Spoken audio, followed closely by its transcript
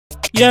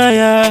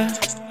Yeah.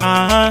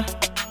 Yeah.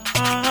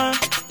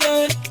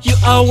 You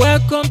are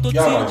welcome to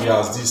my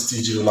viewers, this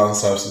TG Land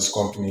Services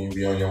Company.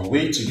 We are on your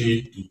way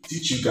today to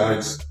teach you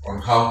guys on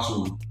how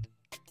to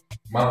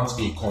mount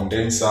a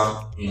condenser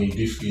in a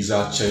deep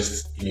freezer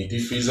chest in a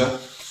deep freezer.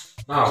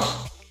 Now,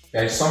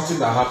 there is something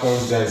that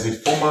happens. There is a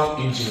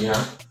former engineer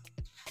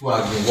who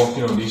has been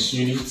working on this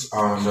unit,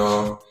 and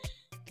the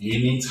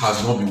unit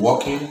has not been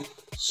working,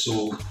 so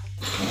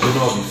the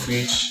owner of the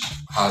fridge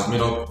has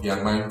made up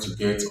their mind to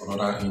get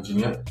another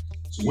engineer.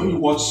 So when you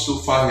watch so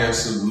far here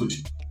so good,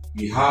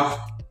 we have,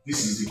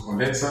 this is the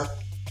condenser.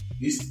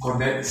 This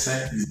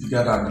condenser is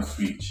bigger than the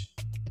fridge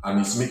and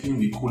it's making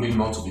the cooling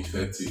not to be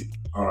effective.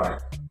 Alright,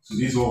 so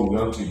this is what we're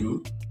going to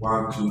do.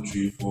 1, 2,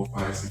 3, 4,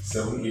 5, 6,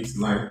 7, 8,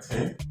 9,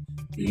 10,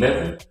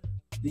 11.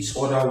 This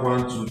other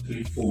 1, 2,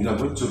 3, 4, we are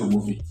going to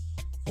remove it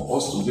for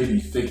us to get the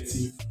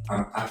effective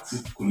and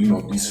active cooling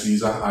of this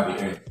freezer at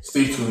the end.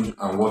 Stay tuned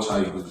and watch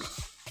how it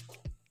goes.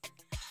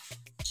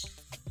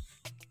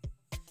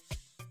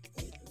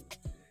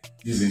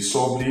 This is a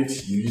saw blade,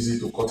 you use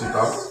it to cut it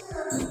out.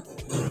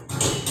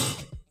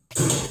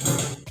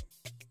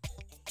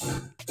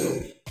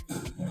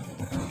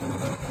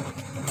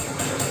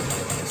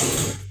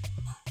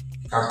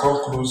 You can come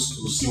close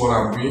to see what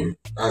I'm doing.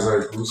 That's how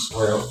it goes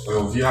for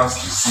your viewers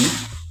to see.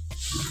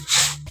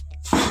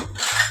 You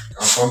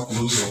can come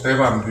close,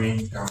 whatever I'm doing,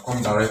 you can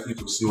come directly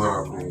to see what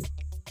I'm doing.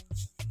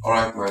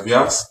 Alright, my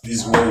viewers, this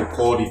is what we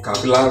call the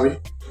capillary.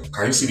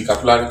 Can you see the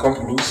capillary? Come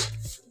close.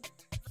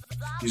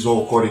 This is what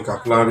we call the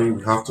capillary.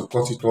 We have to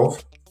cut it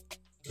off.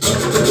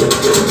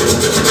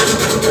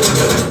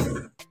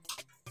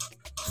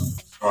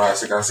 Alright,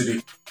 so you can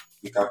see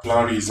the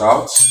capillary is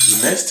out. The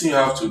next thing you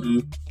have to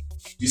do,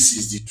 this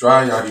is the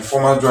dryer. The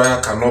former dryer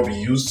cannot be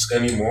used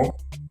anymore.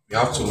 We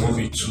have to move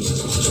it too.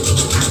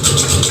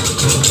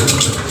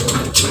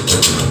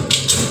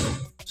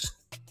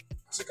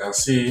 As you can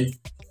see,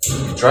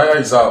 the dryer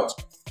is out.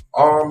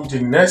 The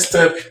next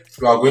step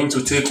we are going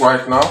to take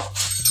right now,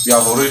 we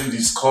have already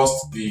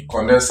discussed the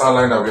condenser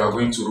line that we are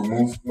going to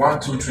remove. 1,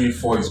 2, 3,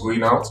 4 is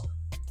going out.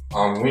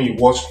 When you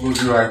watch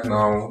closely right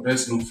now,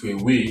 let's look for a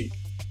way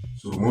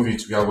to remove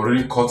it. We have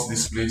already cut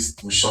this place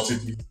to short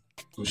it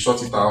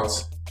out.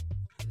 As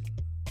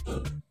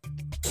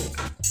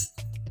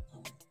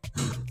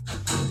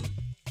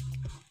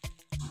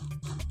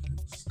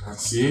you can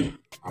see,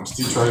 I'm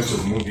still trying to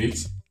remove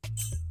it.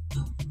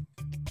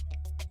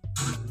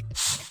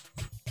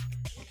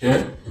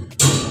 Okay.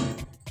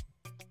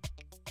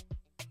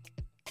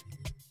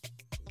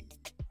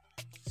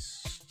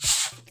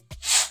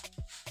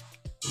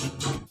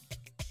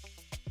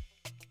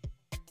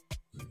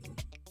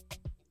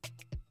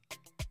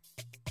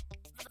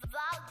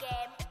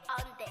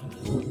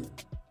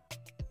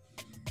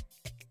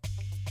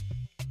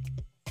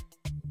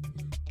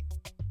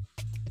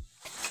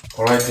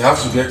 Alright, you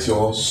have to get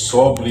your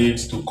saw blade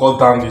to cut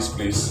down this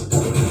place.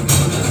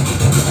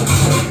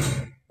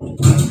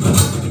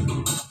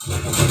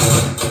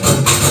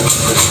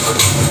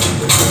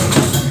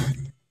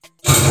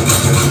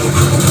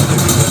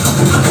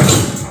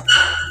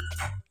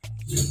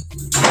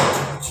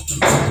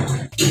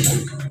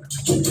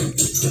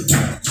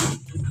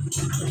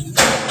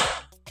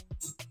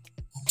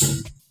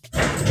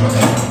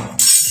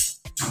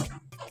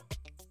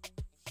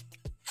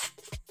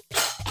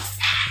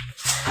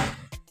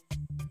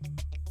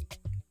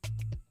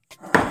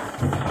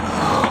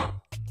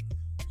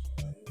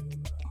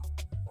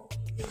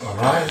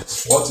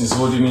 Alright, what is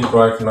holding it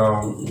right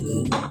now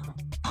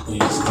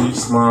is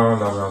this man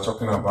that we are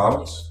talking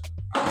about.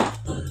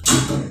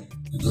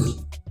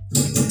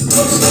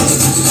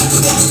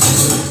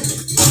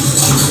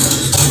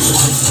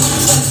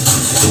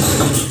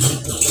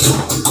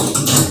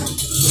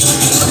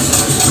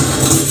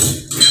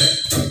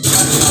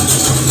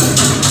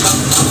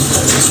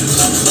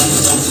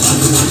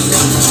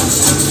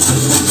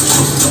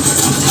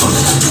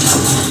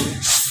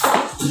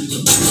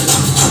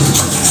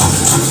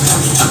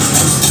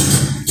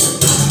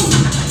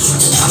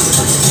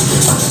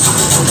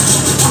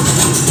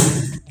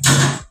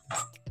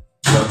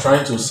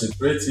 Trying to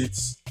separate it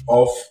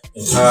off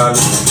entirely.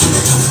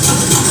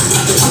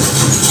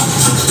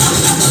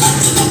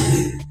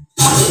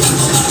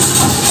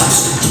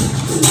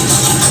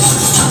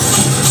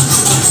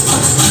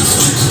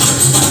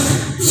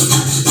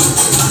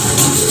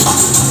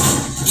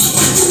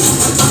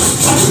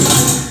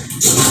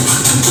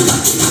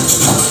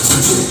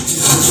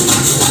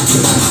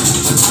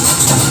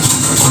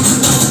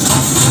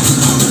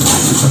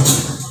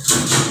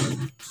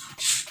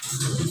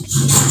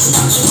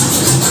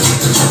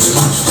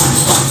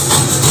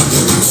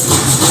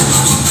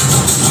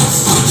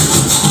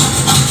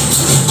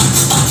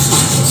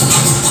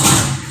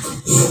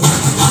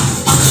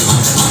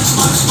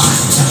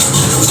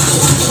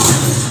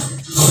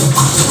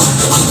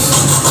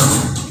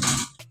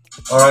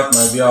 Alright,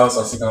 my viewers,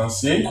 as you can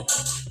see,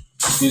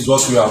 this is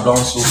what we have done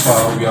so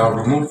far. We have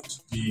removed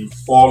the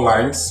 4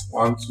 lines.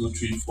 1, 2,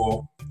 3,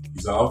 4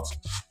 is out.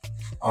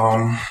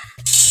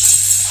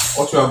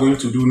 What we are going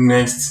to do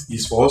next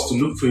is for us to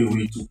look for a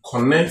way to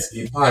connect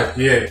a pipe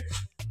here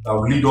that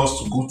will lead us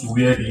to go to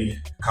where the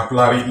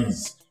capillary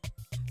is.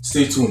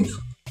 Stay tuned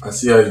and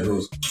see how it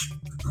goes.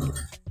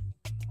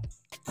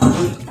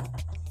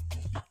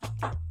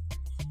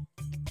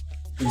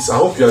 Please, I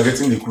hope you are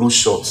getting the close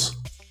shots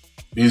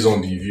based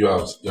on the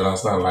viewers. You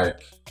understand? Like,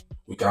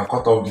 we can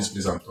cut off this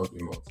place I'm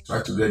talking about.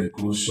 Try to get the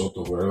close shot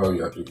of whatever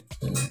we are doing.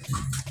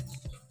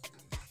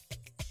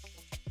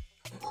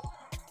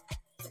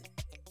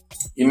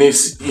 In a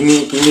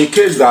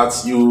case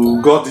that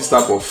you got this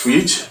type of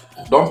fridge,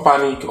 don't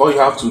panic. All you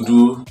have to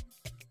do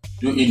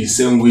it the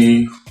same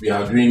way we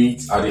are doing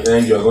it. At the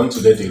end, you are going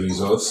to get the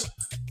results.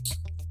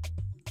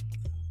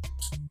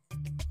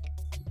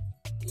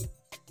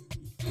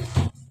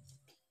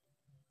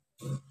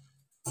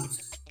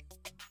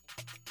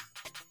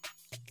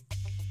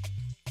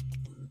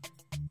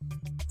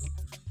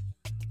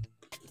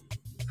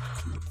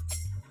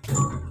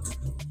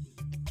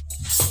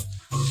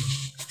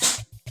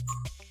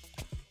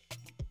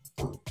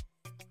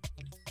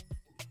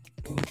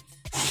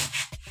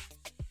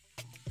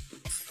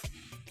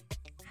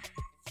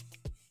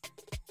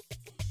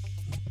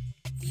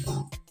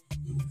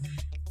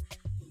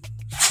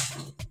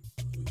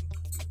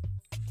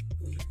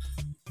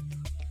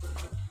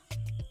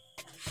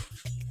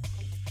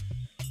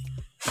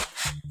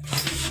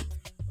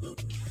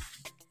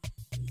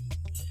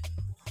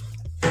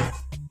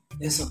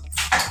 Yes, sir.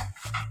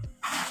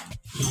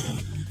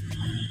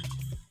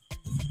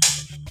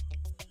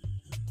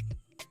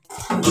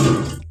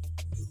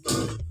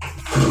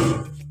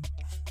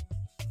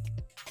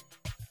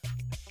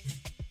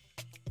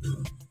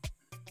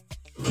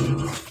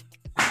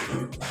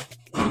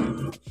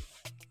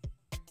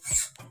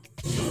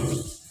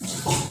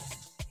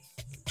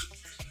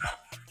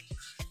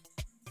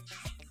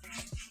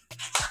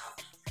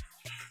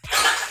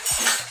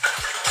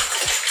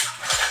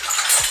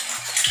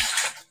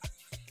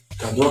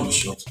 Can you be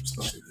short?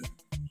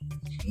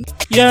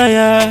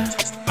 Yeah.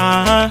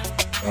 Alright.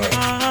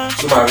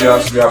 So my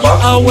viewers, we are about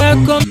to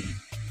open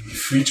the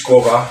fridge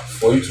cover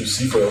for you to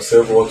see for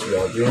yourself what we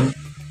are doing.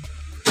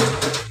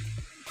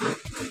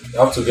 You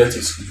have to get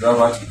a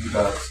screwdriver to do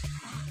that.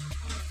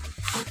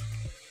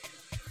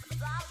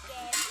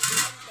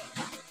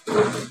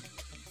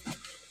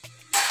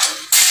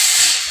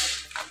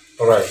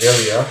 Alright, here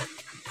we are.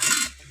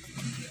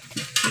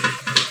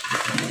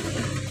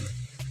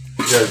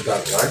 Here's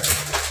that, right?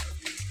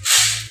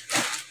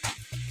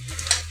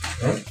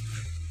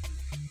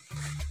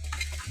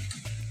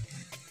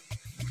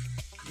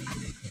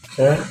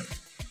 Okay.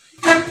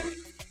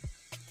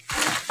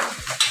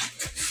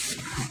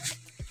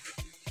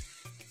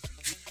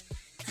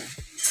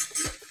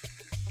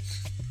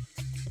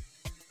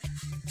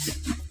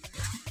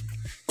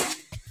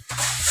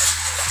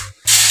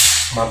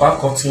 I'm about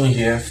cutting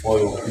here for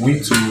we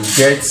to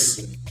get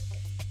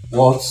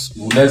what.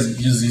 Let's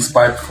use this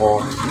pipe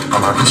for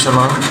an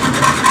additional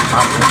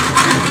apple.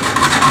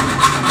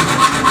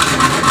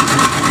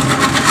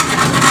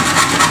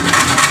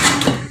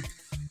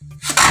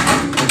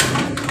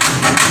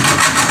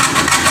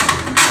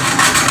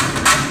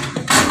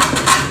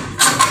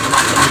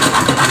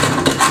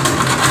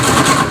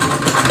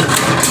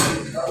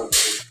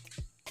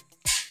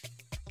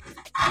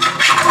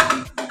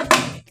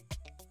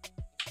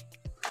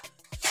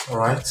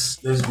 Alright,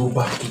 let's go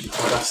back to the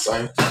other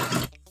side.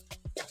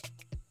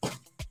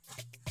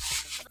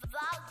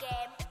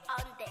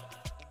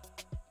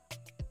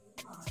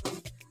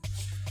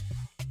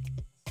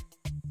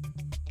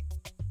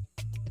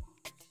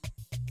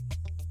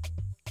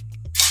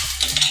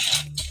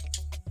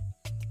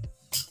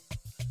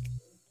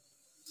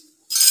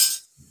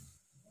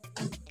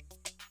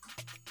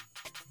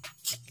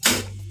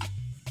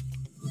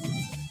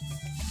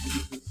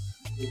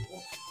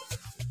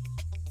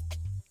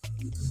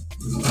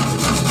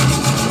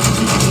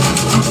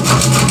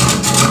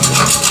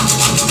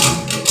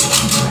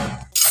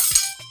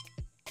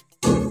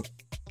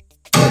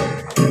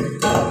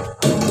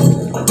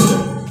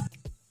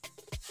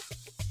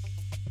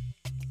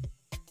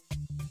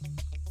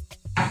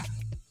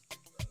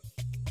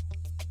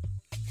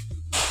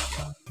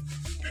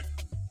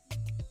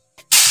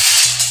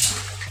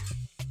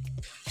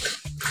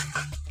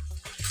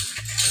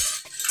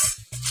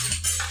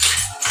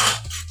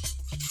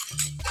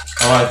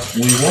 Alright,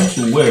 we want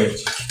to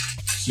wedge,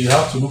 so you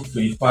have to look for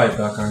a pipe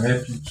that can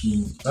help you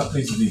to. That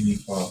place is a bit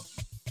far.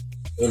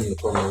 Let me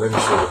come on, let me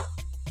show you.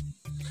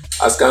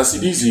 As you can see,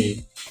 this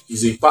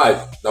is a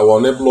pipe that will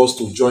enable us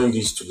to join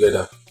these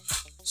together.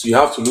 So you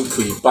have to look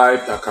for a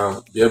pipe that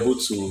can be able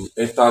to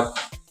enter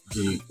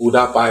the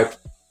other pipe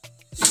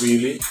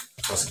freely.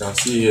 As you can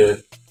see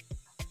here,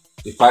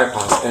 the pipe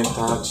has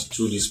entered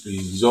through this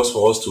place. It's just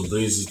for us to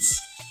brace it.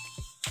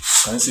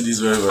 Can you see this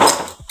very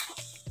well?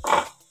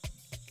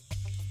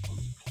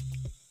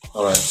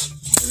 Alright,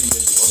 let me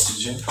get the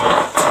oxygen.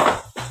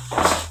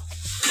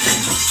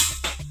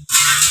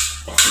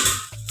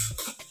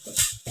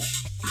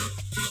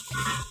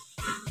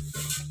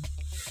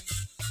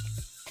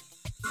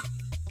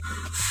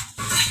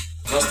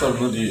 Last time,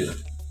 no deal.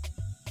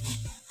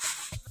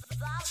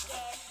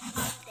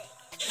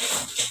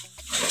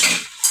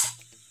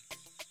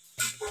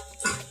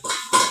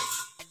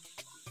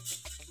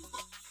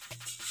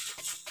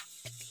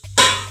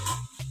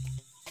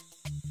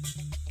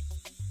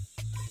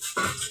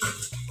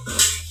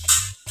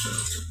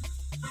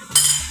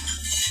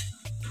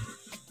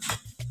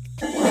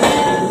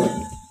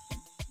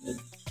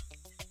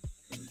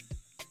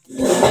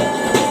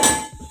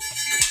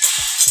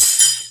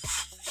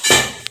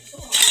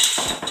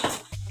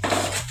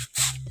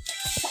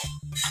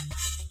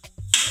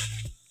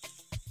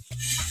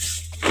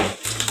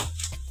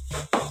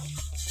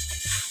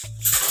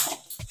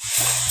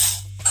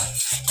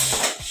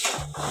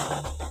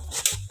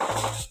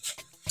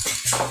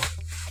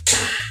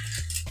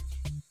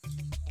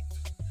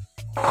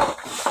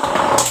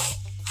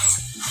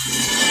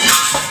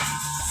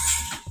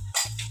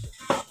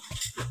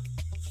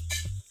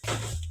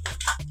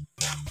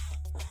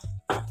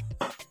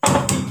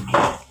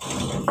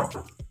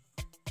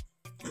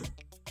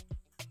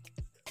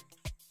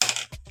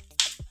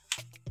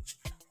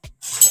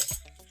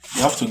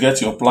 You have to get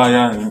your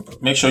plier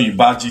and make sure you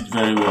badge it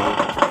very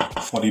well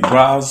for the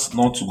brass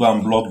not to go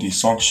and block the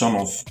suction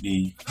of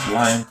the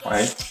line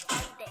pipe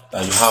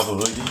that you have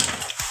already.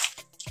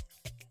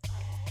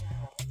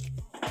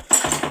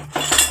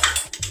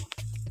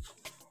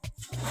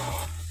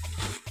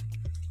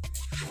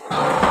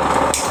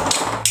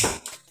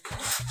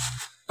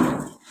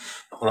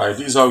 Alright,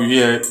 this is how we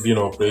being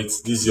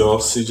operates. This is your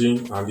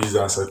oxygen and this is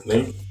the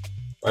acetylene.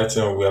 Right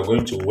now we are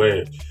going to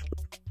wedge.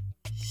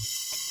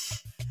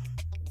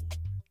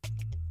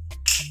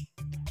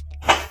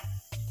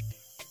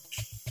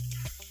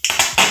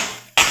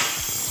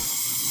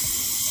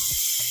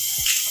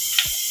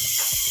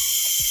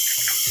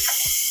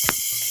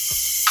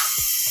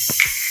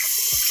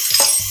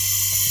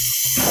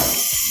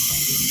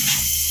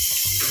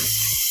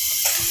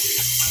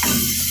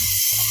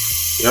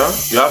 Yeah,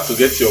 you have to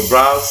get your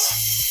brass,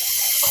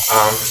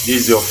 and this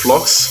is your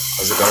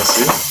flux, as you can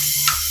see.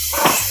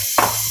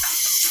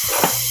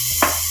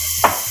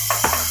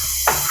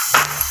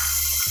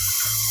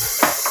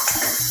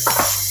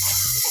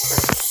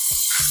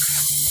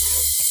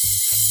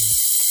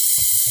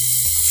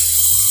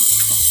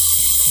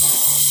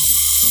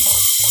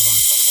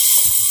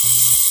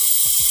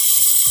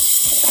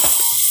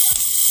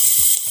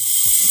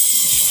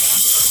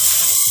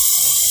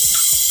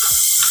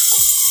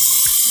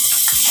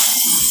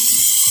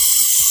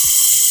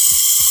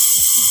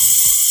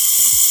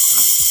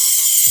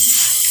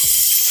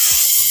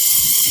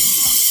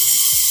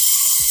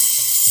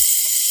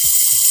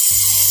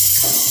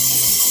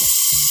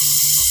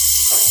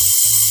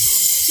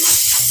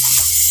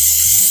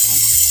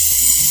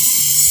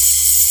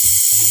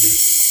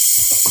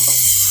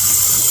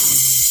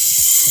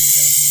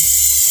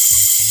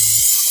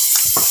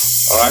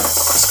 Alright,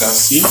 as you can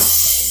see,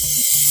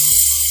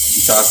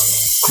 it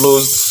has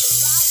closed.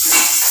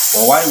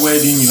 But while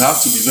welding, you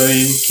have to be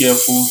very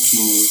careful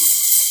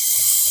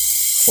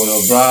for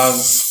your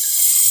brass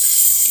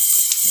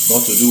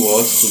not to do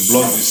what? To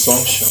block the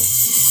suction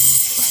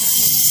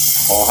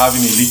or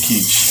having a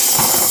leakage.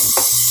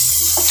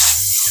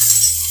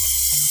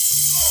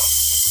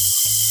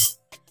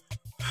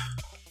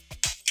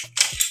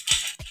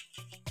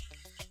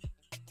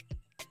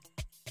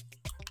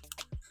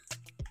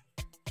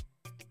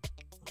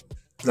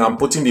 Now I'm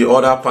putting the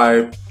other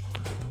pipe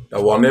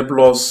that will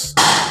enable us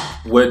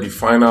weld the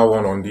final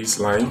one on this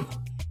line.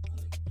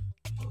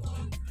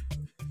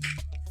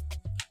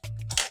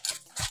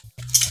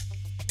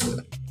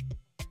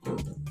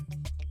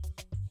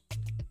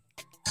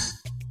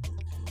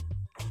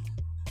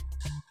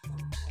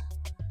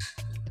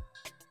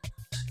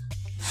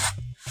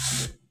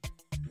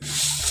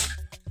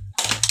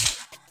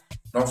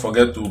 Don't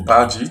forget to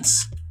badge it.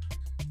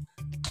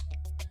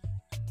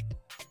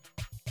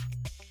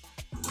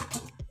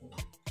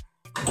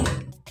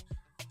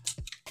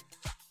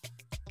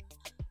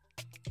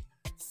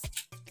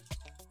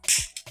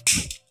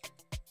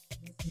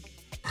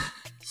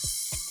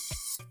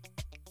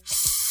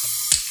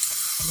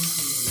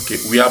 Okay,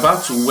 we are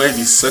about to weld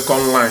the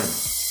second line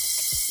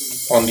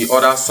on the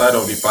other side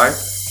of the pipe.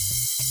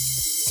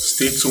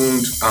 Stay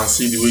tuned and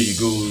see the way it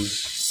goes.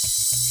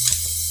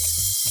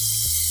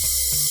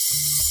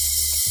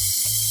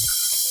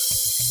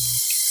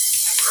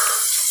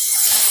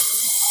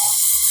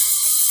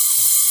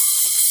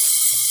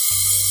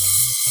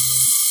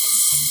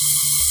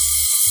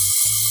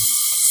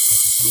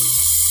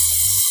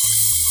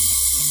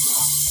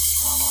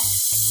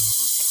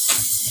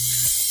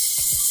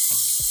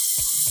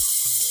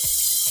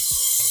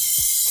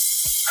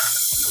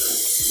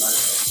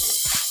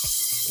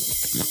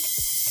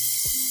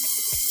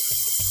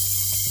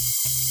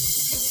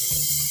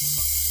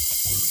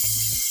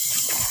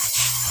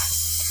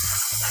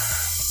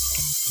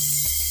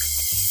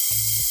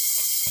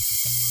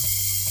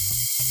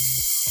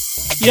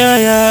 Yeah,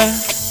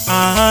 yeah,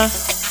 yeah.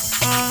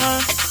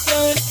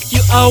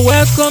 You are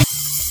welcome.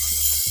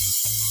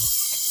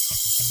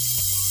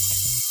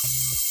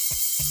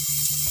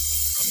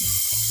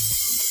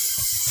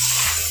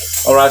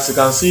 Alright, so you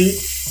can see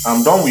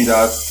I'm done with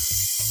that.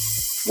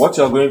 What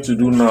you're going to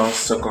do now,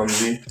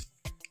 secondly,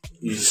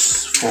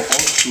 is for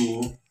us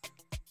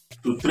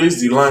to trace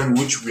the line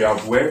which we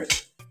have welded.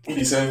 In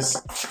the sense,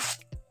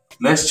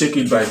 let's check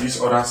it by this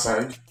other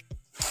side.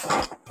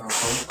 Come.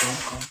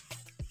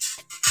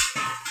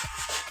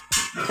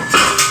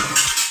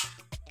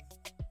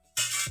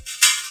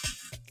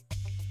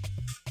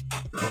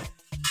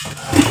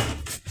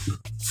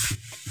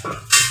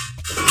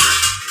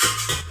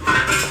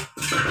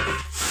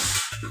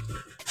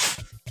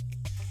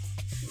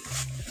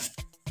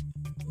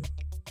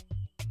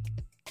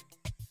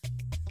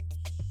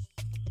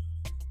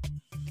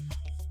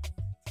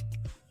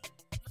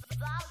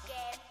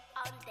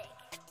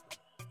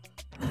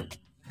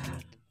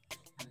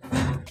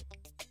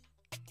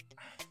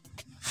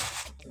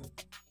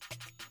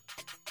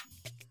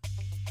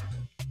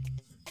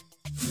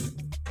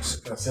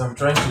 See, I'm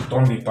trying to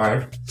turn the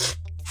pipe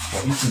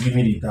for it to give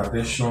me the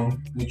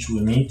direction which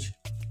we need.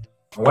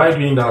 And while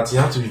doing that, you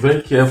have to be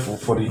very careful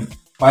for the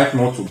pipe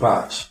not to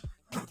budge.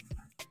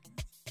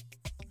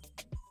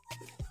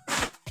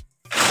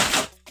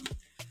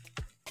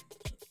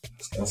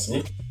 You can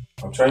see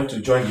I'm trying to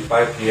join the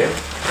pipe here.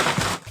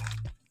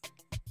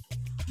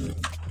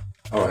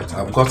 Alright,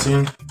 I've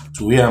gotten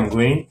to where I'm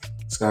going.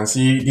 As you can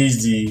see,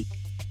 this is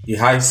the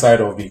high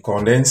side of the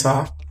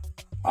condenser,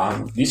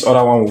 and this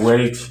other one where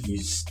it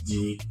is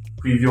the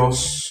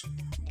previous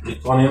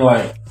returning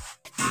line.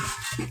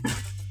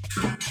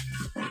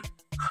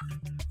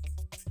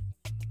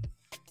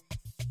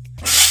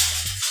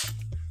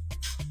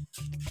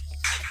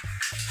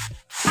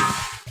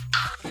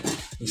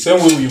 The same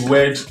way we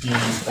weld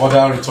the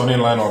other returning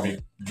line of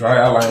the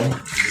dryer line,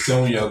 the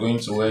same way you are going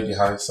to weld the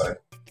high side.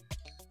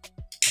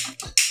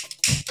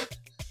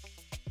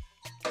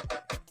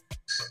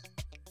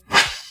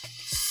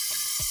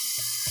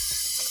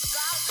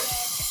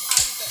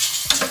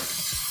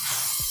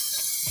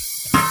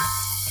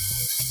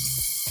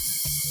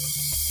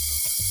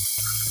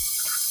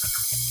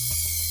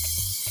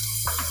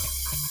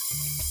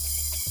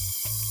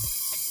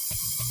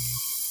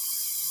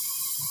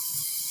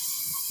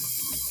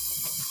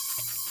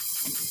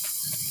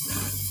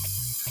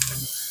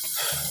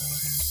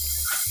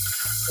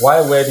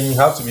 While welding, you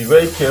have to be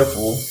very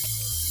careful.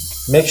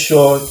 Make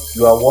sure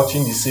you are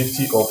watching the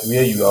safety of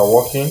where you are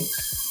working.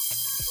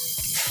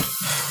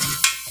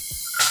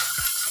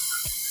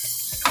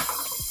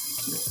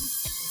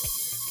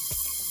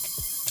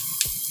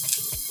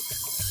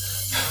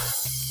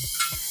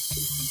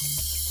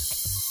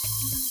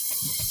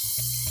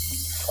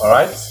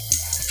 Alright,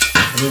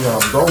 when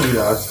I'm done with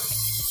that,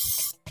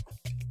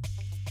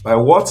 by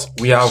what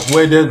we have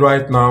welded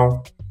right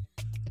now,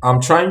 I'm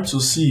trying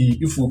to see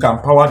if we can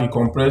power the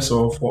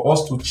compressor for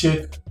us to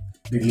check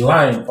the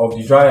line of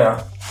the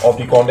dryer, of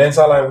the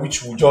condenser line,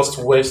 which we just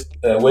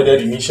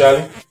welded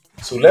initially.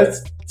 So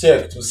let's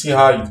check to see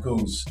how it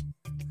goes.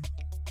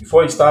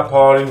 Before you start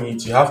powering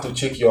it, you have to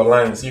check your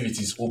line, see if it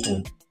is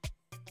open.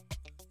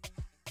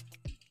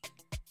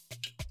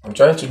 I'm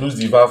trying to lose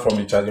the valve from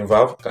the charging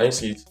valve. Can you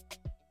see it?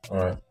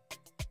 Alright.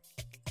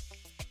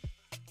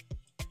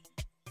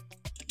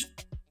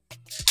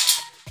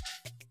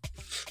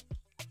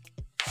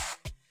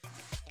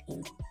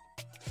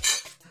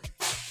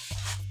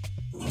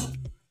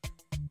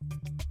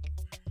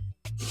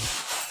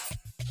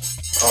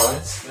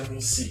 Alright, let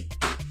me see.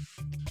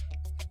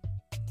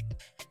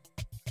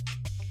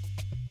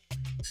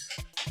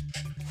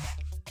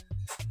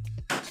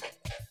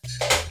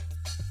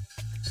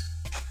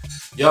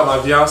 Yeah, my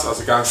viewers, as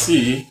you can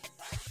see,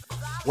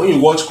 when you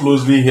watch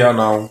closely here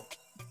now,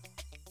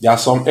 there are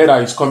some air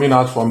that is coming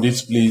out from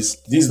this place.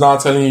 This is now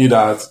telling you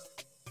that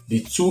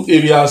the two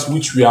areas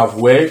which we have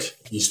welded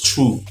is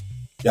true.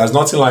 There's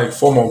nothing like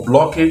form of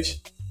blockage,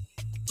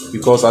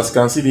 because as you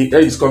can see, the air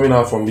is coming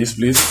out from this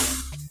place.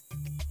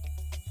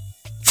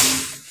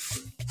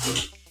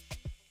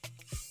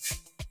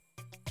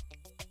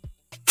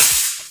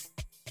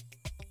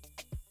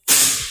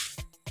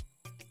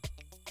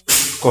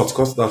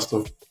 Cut that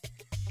stuff.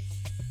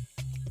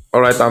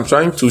 Alright, I'm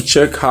trying to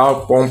check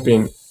how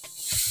the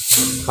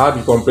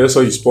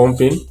compressor is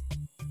pumping.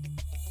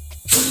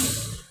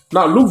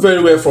 Now look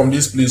very well from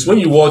this place. When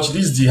you watch,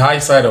 this is the high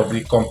side of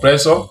the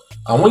compressor,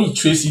 and when you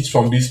trace it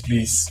from this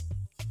place,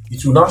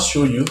 it will now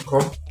show you, it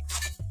will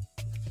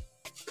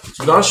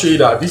now show you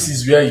that this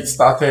is where it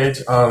started,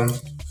 and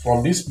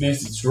from this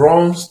place it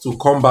runs to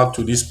come back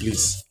to this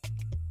place.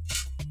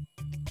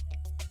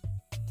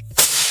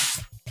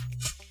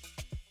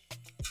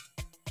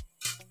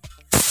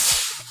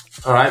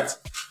 Alright,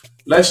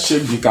 let's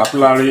check the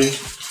capillary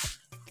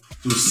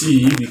to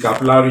see if the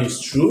capillary is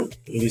true.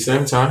 In the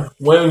same time,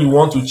 when you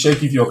want to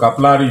check if your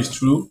capillary is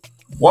true,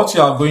 what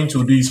you are going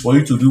to do is for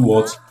you to do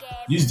what?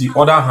 Use the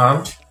other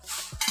hand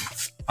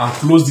and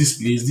close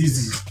this place. This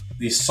is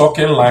the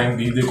suction line.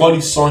 They call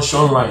it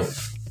suction line.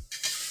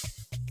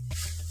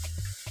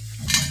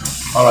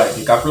 Alright,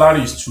 the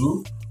capillary is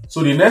true.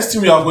 So the next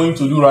thing we are going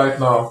to do right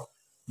now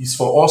is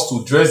for us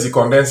to dress the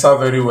condenser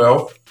very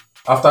well.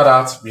 After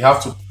that, we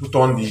have to put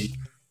on the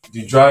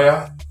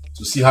dryer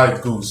to see how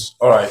it goes.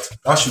 Alright,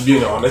 that should be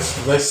in our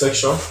next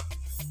section.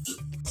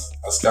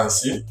 As you can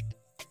see,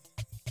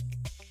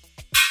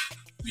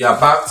 we are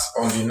back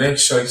on the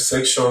next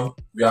section.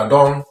 We are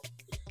done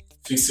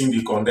fixing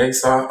the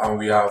condenser, and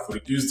we have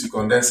reduced the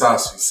condenser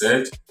as we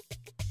said.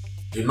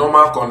 A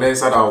normal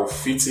condenser that will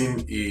fit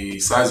in a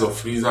size of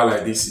freezer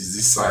like this is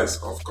this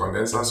size of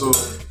condenser. So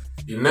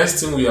the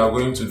next thing we are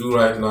going to do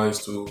right now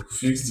is to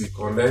fix the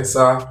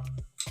condenser,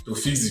 to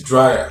fix the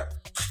dryer.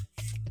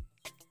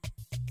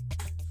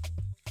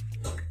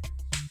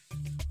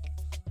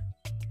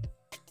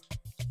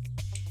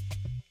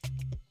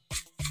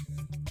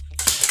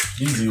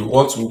 This is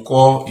what we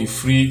call a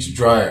fridge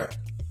dryer.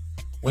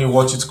 When you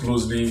watch it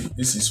closely,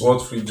 this is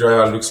what fridge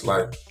dryer looks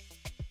like.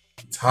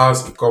 It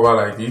has a cover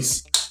like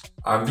this,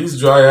 and this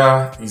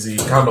dryer is a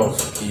kind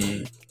of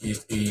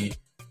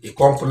a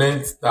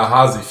component that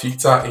has a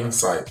filter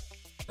inside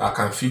that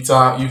can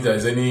filter if there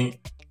is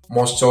any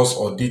moistures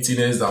or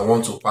dirtiness that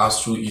want to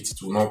pass through it, it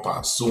will not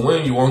pass. So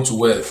when you want to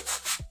weld,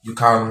 you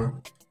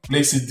can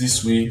place it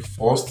this way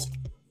first.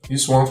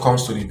 This one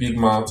comes to the big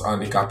mount,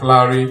 and the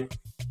capillary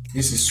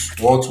This is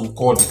what we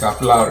call the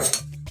capillary.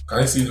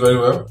 Can you see it very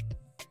well?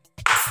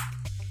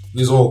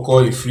 This is what we call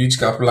a fridge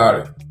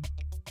capillary.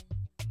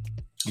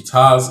 It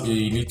has a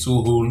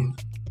little hole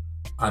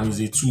and is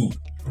a tube.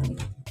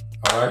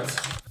 Alright.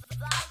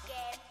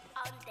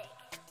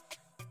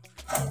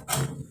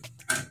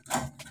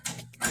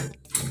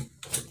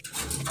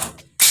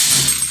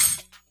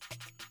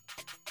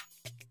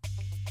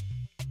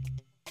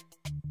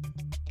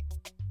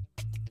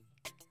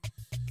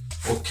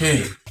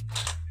 Okay.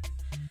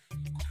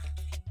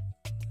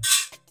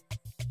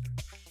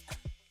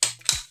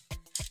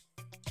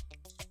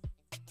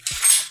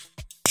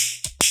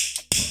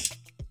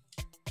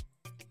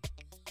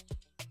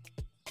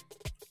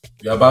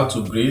 We are about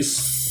to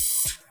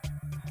brace.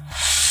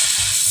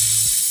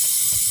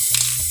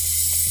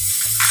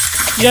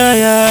 Yeah,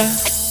 yeah.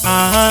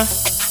 Yeah.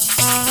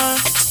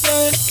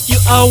 You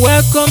are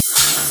welcome.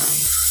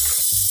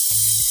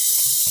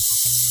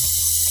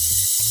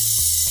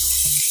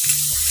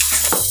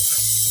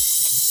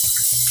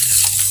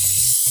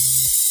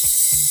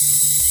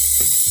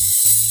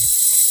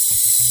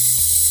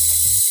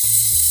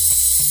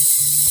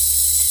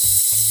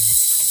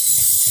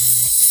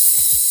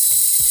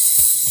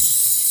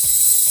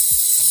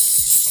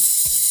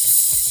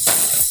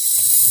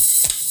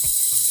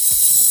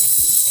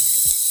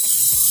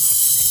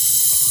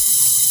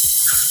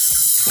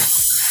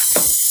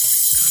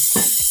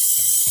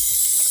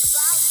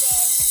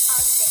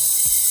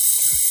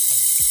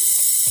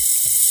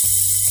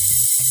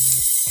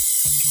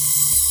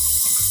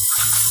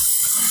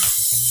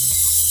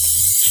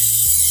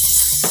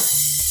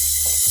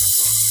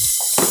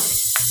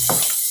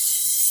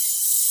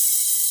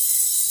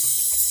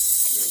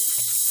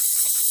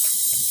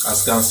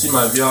 As you can see,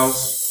 my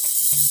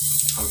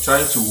viewers, I'm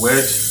trying to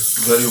weld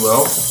very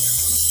well.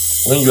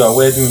 When you are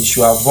welding, you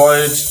should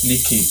avoid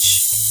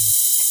leakage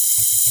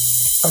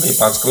at a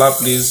particular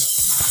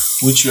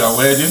place which you are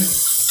welding.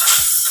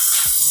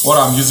 What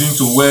I'm using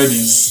to weld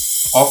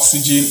is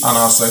oxygen and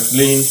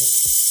acetylene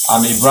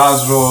and a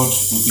brass rod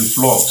with the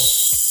flux.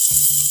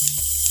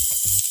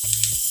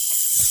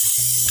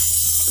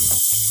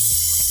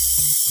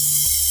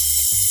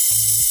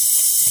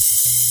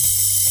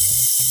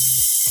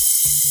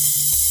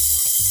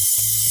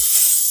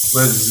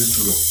 Where is it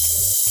through?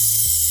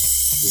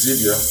 Is it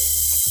there?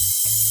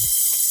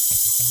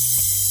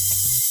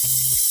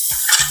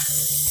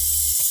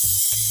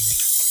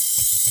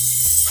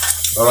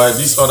 Alright,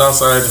 this other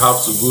side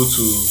have to go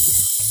to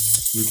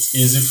with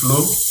easy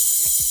flow.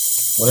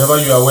 Whenever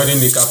you are welding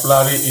the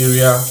capillary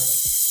area,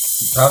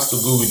 it has to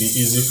go with the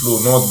easy flow,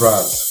 not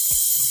brass.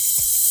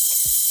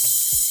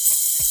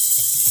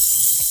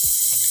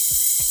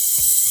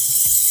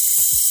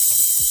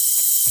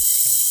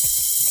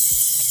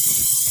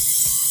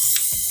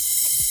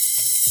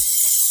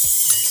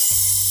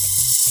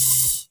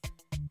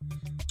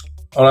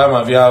 Alright,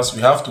 my viewers,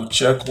 we have to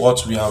check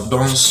what we have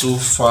done so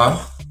far.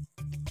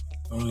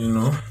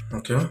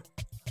 Okay.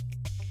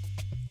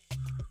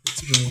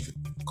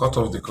 Cut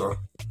off the cord.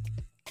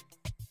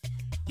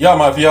 Yeah,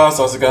 my viewers,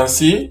 as you can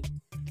see,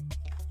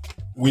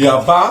 we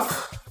are back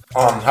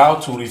on how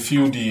to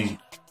refill the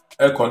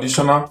air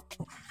conditioner.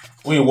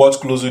 When you watch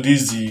closely,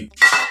 this is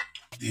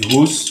the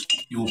hose.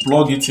 You will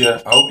plug it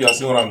here. I hope you are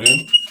seeing what I'm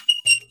doing.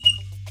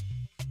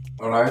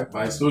 Alright,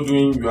 by so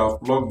doing, you have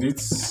plugged it.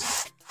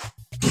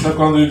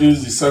 Secondly, this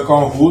is the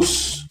second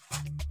hose.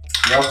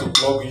 You have to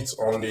plug it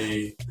on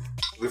the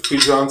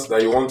refrigerant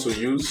that you want to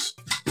use.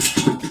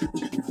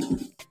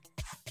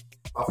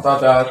 After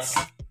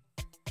that,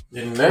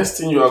 the next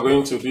thing you are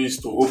going to do is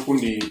to open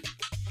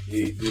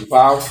the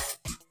valve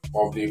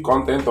of the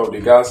content of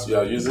the gas you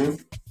are using.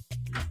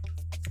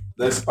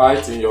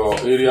 Despite in your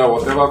area,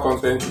 whatever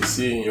content you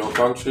see in your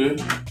country,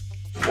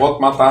 what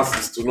matters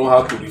is to know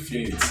how to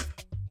refill it.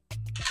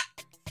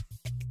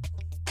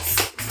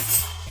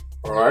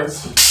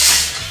 Alright.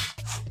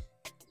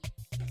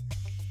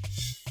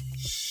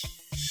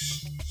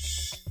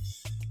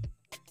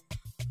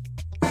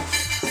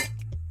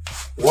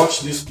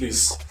 Watch this,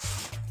 please.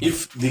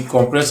 If the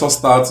compressor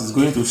starts, it's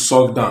going to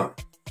suck down.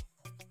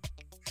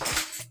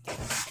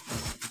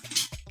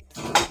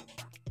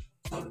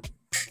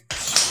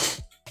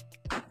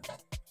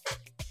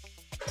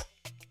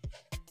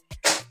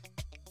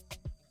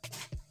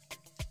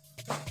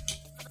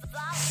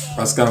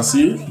 As you can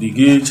see, the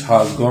gauge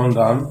has gone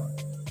down.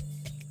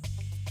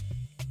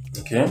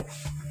 Okay.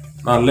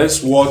 Now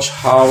let's watch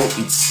how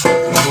it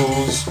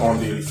goes on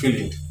the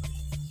refilling.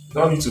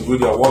 Don't need to go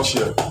there. Watch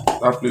here.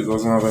 That place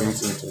doesn't have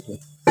anything to do.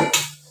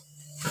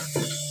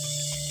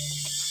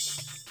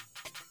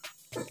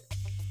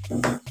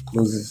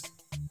 Close this.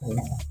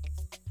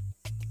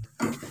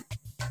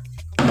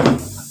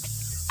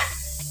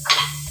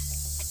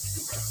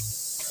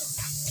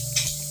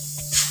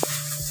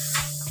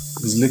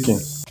 It's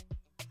leaking.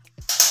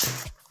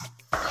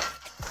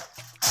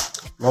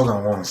 More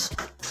than once.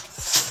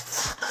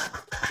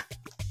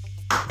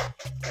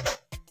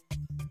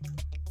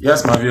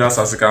 Yes, my viewers,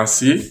 as you can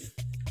see,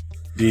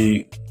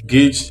 the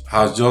gauge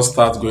has just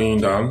started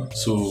going down.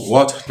 So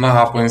what now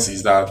happens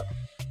is that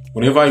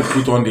Whenever you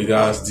put on the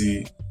gas,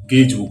 the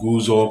gauge will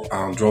goes up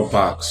and drop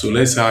back. So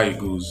let's see how it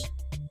goes.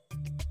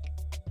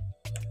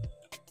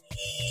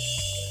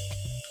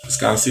 As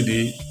you can see,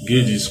 the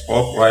gauge is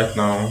up right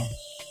now.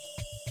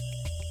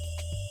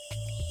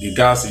 The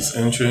gas is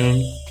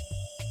entering.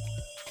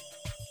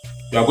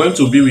 You are going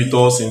to be with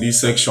us in this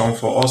section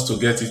for us to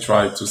get it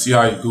right, to see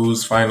how it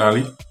goes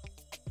finally.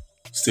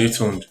 Stay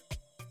tuned.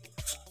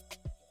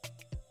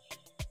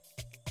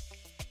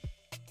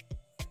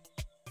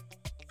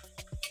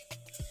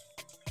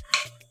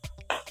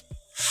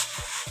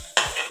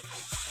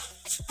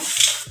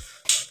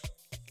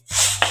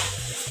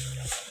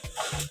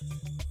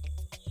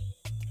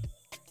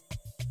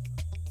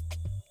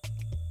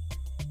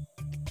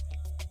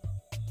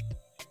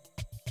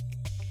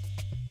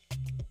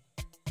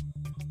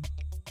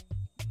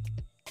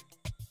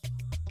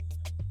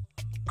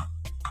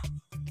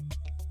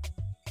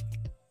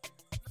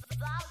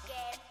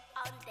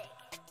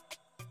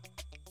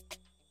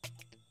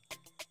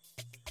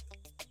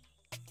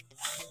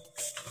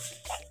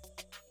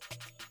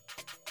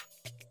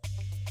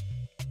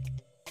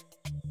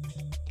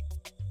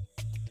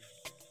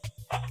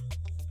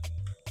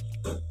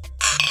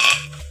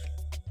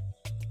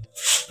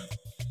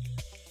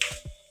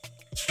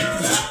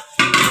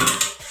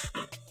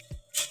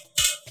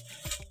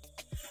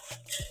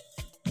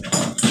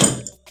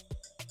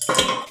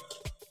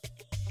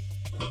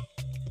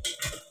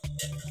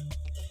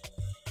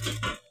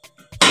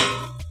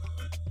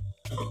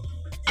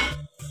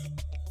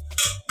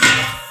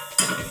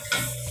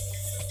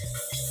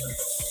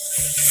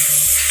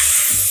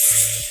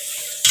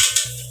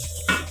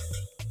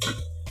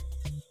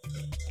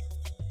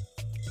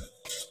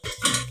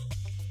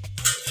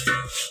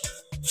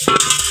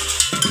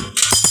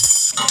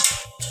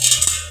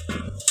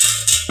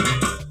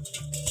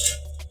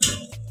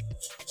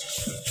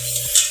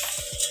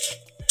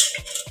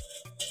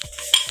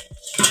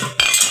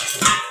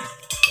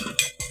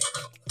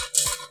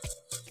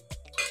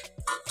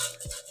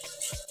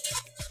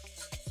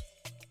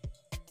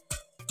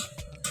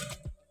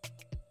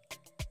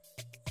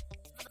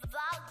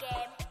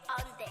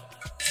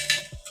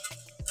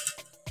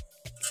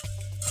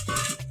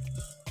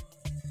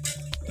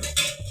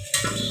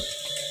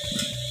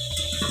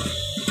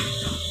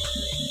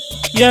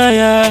 Yeah,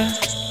 yeah.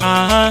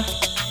 Yeah.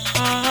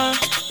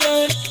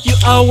 You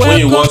are When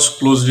you welcome. watch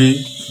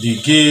closely, the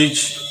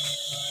gauge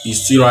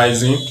is still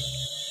rising.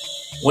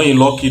 When you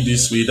lock it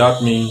this way,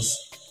 that means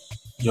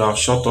you have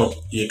shut up,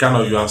 you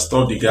have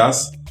stopped the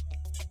gas.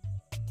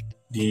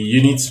 The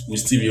unit will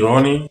still be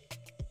running.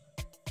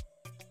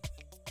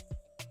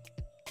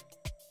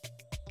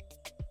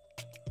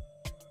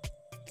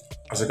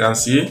 As you can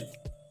see,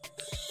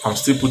 I'm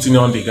still putting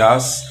on the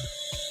gas.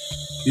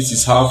 This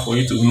is how for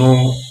you to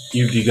know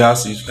if the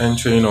gas is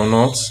entering or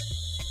not.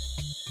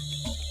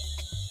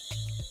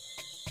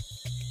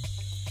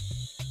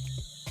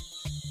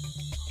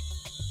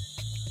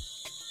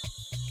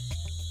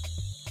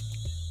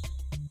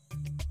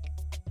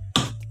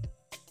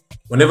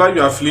 Whenever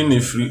you are filling a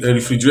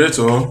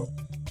refrigerator,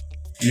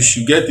 you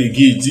should get a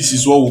gauge. This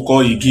is what we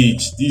call a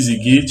gauge. This is a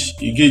gauge.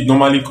 A gauge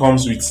normally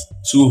comes with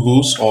 2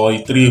 holes or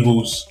 3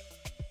 holes,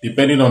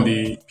 depending on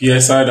the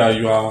PSI that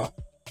you are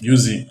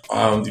using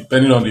and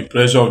depending on the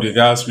pressure of the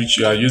gas which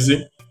you are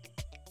using.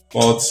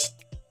 But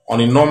on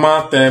the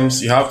normal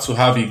terms, you have to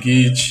have a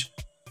gauge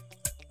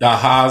that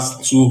has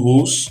 2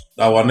 holes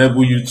that will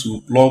enable you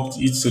to plug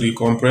it to the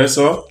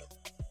compressor,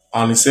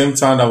 and at the same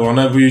time that will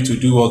enable you to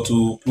do or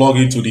to plug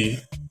it to the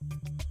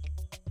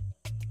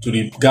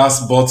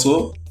gas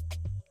bottle.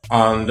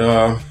 And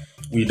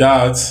with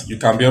that, you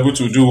can be able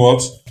to do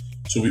what?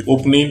 To be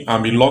opening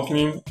and be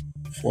locking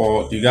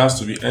for the gas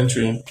to be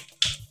entering.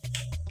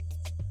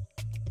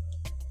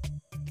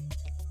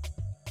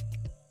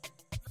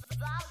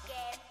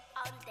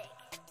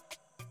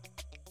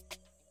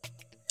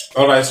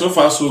 Alright, so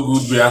far so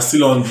good. We are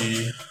still on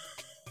the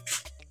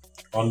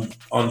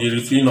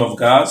refilling of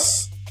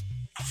gas.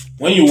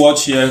 When you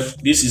watch here,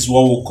 this is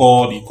what we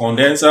call the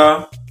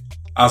condenser.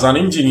 As an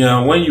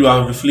engineer, when you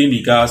are refilling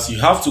the gas, you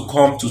have to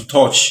come to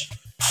touch.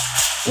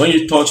 When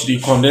you touch the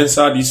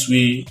condenser this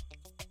way,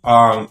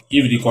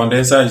 if the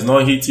condenser is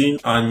not heating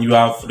and you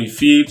have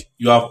refilled,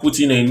 you have put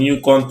in a new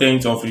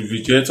content of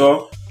refrigerator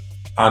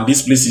and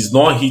this place is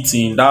not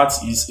heating, that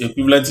is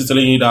equivalent to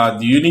telling you that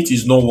the unit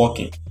is not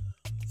working.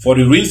 For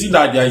the reason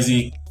that there is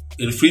a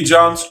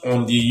refrigerant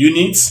on the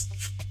unit,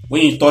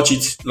 when you touch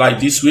it like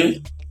this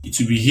way, it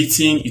will be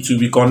heating, it will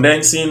be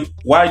condensing.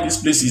 Why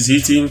this place is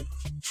heating?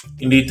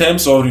 In the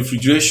terms of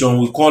refrigeration,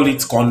 we call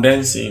it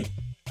condensing.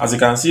 As you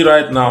can see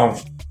right now,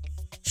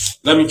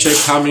 let me check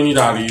how many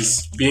that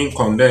is being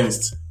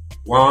condensed.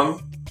 1,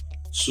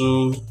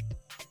 2,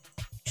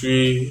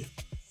 3,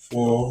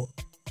 4,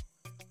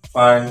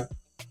 5,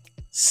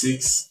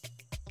 6,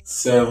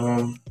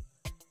 7,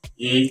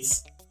 8,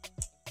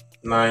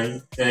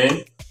 9,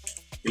 10,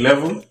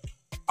 11.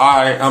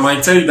 I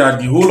might tell you that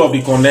the whole of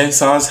the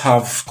condensers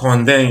have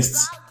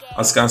condensed.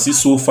 As you can see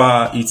so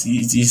far, it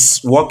is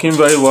working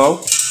very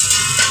well.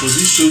 So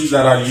this shows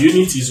that our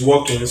unit is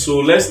working.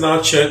 So let's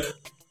now check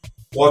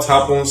what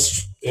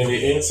happens in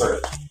the inside.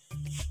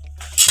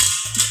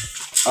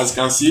 As you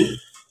can see,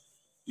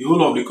 the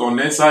whole of the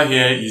condenser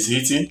here is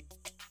heating.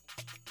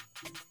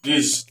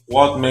 This is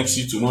what makes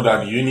you to know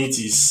that the unit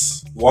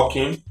is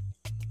working.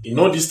 In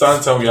no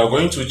distant time, we are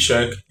going to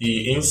check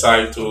the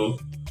inside to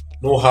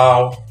know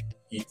how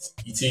it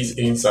is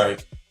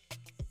inside.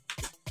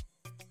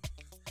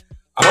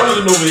 I don't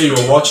really know where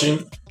you're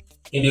watching.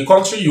 In the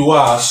country you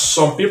are,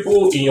 some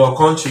people in your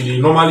country, they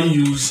normally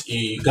use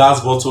a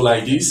gas bottle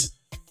like this.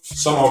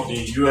 Some of the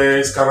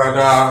US,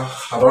 Canada,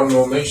 I don't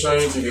know, mention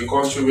it in the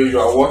country where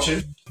you are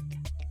watching.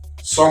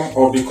 Some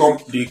of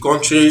the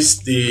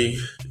countries, they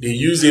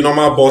use a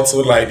normal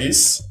bottle like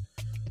this.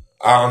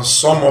 And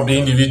some of the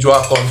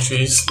individual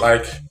countries,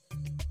 like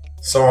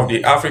some of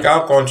the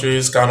African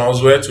countries, can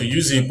also to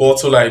use a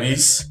bottle like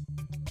this.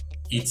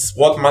 It's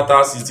what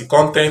matters is the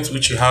content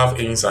which you have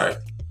inside.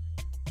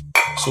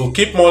 So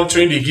keep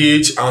monitoring the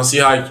gauge and see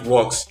how it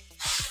works.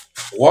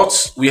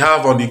 What we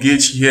have on the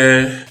gauge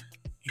here,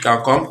 you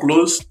can come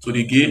close to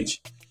the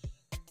gauge.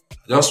 I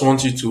just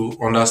want you to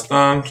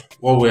understand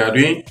what we are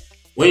doing.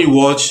 When you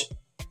watch,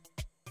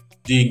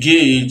 the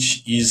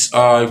gauge is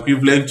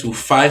equivalent to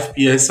 5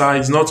 psi.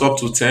 It's not up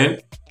to 10.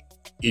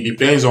 It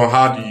depends on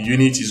how the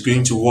unit is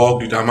going to work,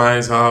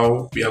 determines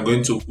how we are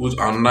going to put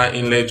another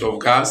inlet of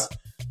gas.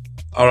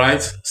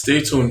 Alright,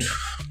 stay tuned.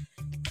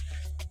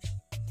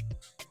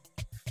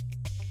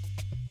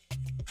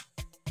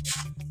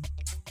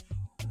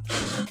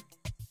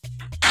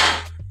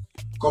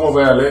 Come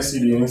over here, let's see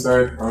the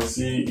inside and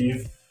see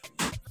if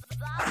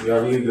we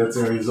are really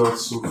getting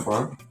results so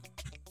far.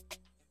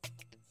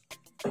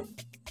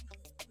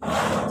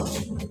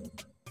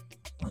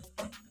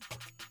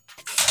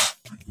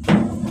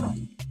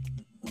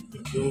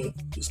 Okay,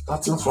 it's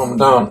starting from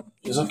down.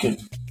 It's okay.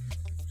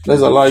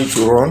 Let's allow it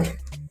to run.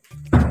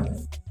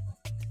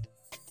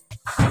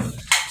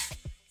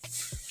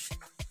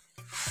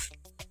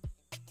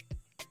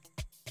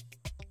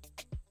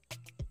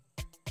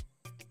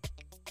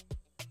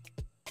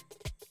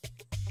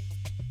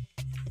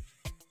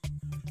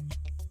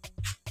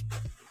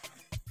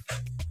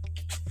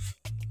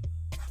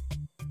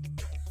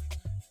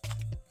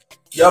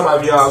 Yeah, my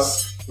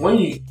viewers, when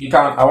you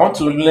can, I want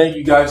to let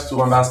you guys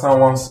to understand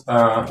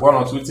one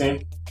or two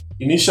things.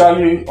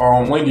 Initially,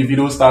 when the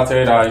video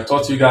started, I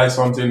taught you guys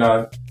something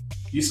that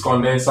this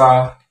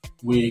condenser,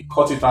 we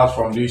cut it out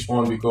from this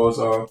one because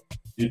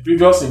the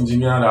previous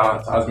engineer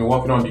that has been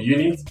working on the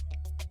unit,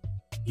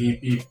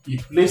 he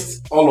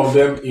placed all of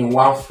them in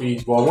one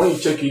fridge. But when you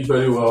check it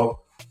very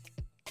well,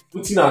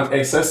 putting an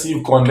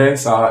excessive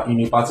condenser in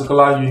a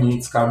particular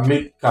unit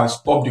can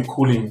stop the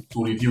cooling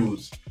to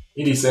reduce.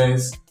 In the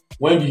sense,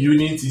 when the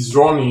unit is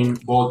running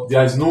but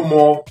there is no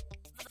more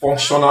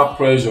functional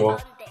pressure,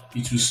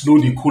 it will slow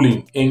the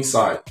cooling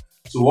inside.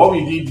 So what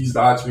we did is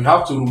that we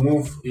have to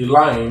remove a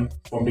line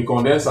from the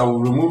condenser.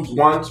 We removed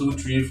 1, 2,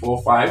 3,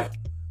 4, 5,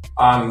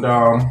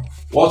 and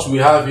what we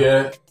have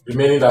here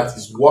remaining that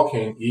is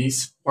working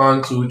is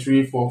 1, 2,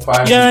 3, 4, 5,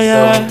 6,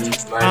 7,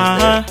 8,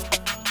 9,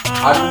 10.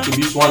 Adding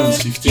to this one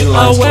is 15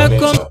 lines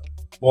condenser.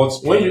 But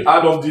when you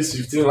add up this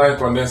 15 line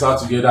condenser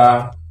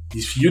together,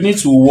 this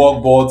unit will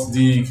work, but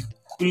the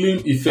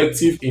cooling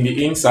effective in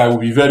the inside will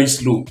be very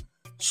slow.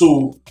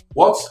 So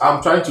what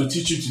I'm trying to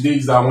teach you today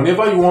is that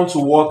whenever you want to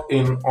work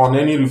on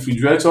any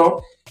refrigerator,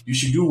 you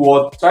should do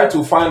what? Try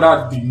to find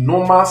out the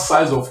normal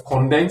size of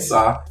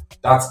condenser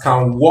that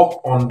can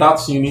work on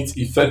that unit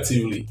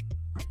effectively.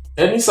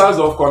 Any size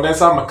of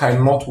condenser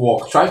cannot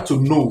work. Try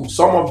to know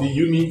some of the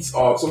units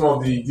or some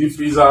of the deep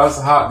freezers,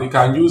 they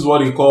can use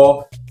what they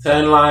call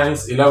 10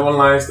 lines, 11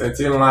 lines,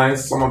 13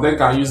 lines. Some of them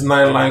can use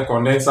 9-line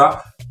condenser.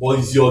 But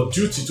it's your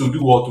duty to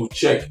do what? To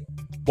check.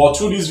 But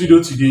through this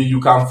video today, you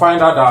can find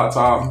out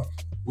that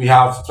we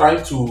have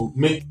tried to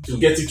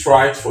get it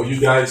right for you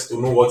guys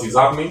to know what is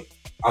happening.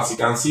 As you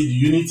can see, the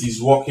unit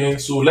is working.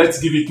 So let's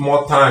give it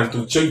more time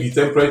to check the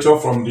temperature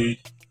from the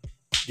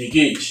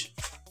gauge.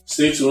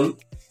 Stay tuned.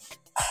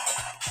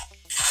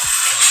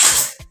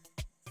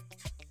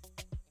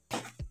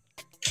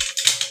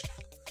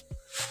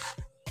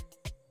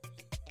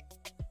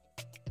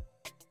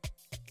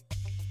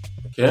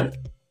 Okay.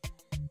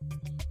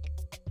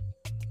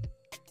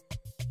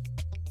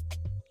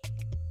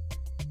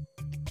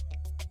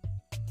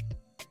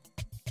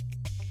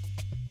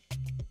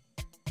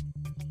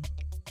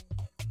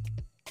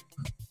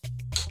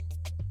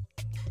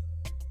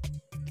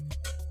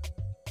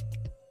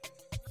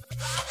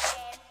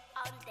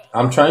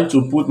 I'm trying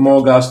to put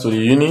more gas to the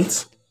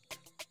unit.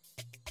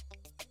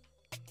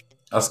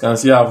 As you can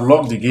see, I've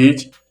locked the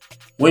gauge.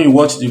 When you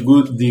watch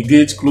the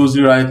gauge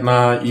closely right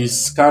now,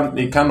 it's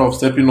kind of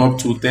stepping up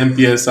to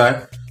 10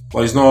 psi,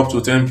 but it's not up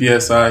to 10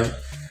 psi.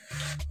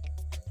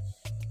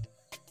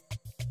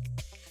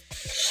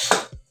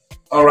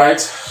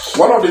 Alright,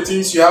 one of the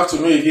things you have to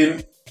know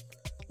again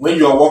when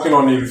you are working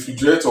on a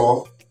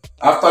refrigerator,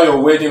 after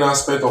your welding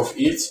aspect of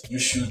it, you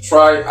should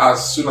try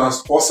as soon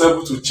as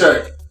possible to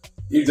check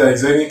if there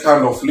is any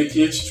kind of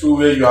leakage through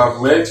where you have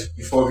welded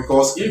before,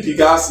 because if the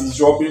gas is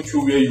dropping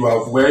through where you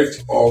have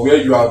welded or where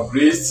you have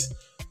brazed,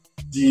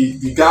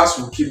 the gas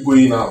will keep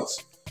going out.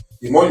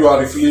 The more you are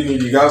refilling it,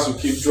 the gas will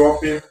keep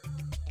dropping.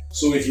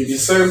 So in the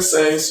same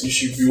sense, you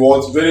should be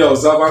very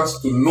observant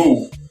to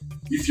know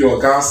if your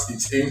gas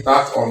is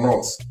intact or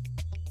not.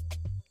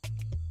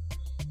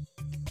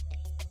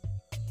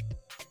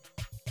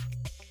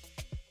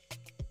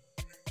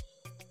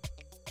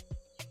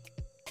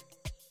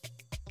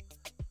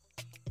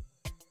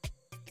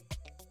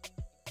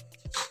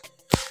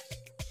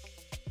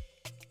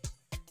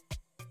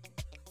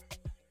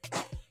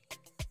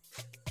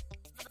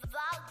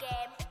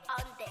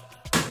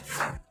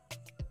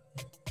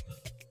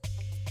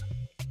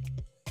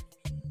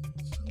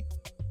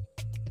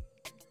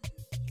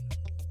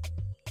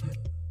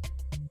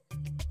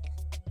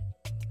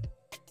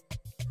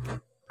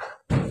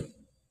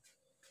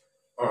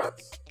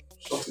 Alright,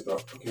 shut it up.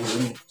 Okay, we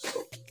need to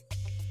stop.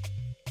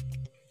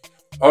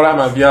 Alright,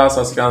 my viewers,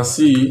 as you can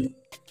see,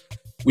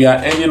 we are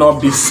ending up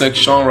this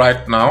section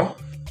right now.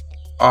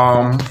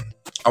 I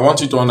want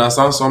you to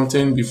understand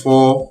something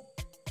before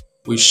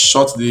we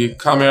shut the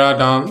camera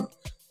down,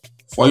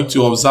 for you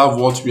to observe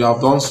what we have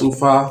done so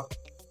far.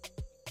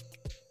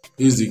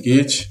 This is the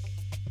gauge.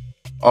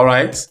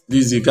 Alright,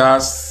 this is the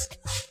gas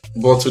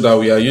bottle that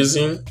we are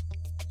using.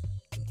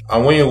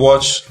 And when you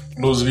watch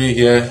closely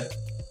here,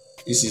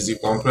 this is the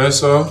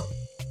compressor,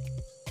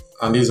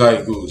 and this is how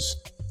it goes.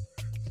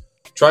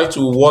 Try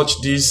to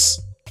watch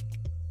this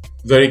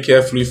very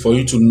carefully for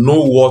you to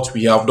know what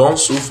we have done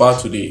so far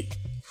today.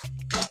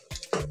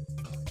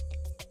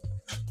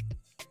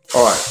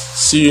 Alright,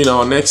 see you in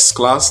our next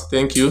class.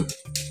 Thank you.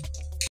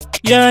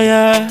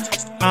 Yeah.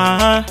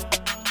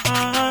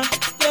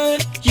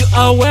 You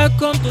are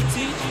welcome to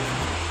teach.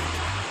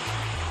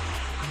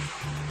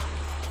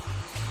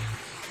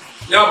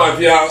 Yeah, my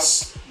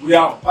viewers, we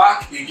are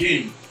back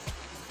again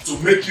to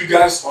make you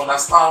guys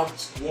understand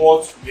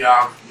what we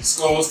have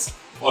discussed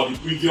on the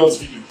previous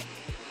video.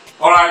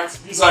 Alright,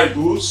 this is how it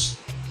goes.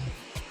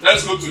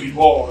 Let's go to the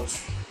board.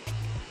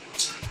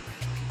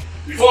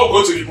 Before we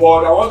go to the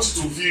board, I want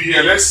you to view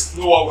here. Let's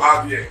know what we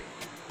have here.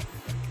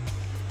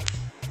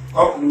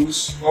 Come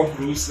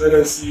close. Let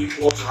us see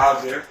what we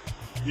have here.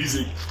 This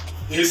is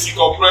a AC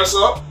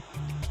compressor.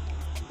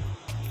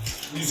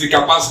 This is a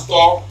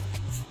capacitor.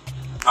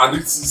 And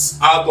this is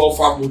outdoor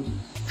fan module.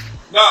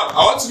 Now,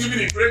 I want to give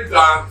you the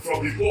breakdown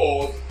from the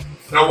board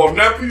that will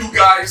enable you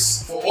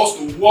guys for us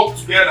to work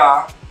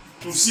together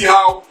to see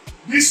how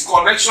this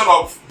connection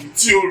of the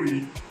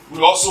theory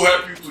will also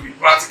help you to the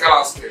practical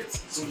aspect.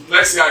 So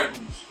let's see how it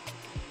goes.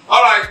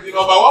 Alright, the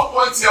number one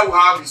point here we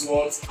have is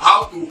what?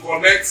 How to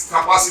connect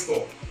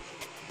capacitor.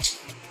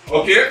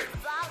 Okay?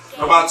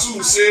 Number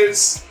two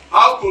says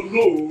how to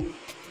know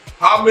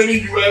how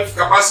many UF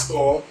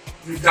capacitor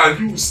you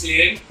can use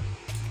in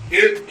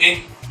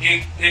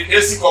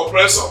AC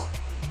compressor.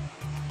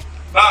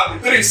 Now the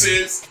three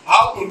says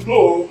how to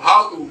know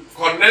how to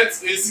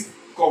connect AC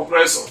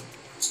compressor.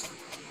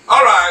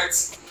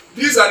 Alright,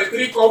 these are the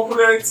three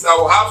components that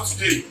we have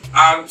today,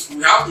 and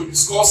we have to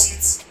discuss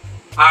it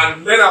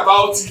and learn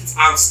about it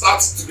and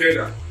start it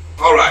together.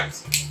 Alright.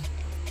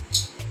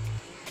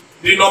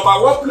 The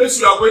number one place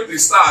we are going to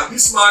start,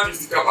 this man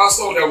is the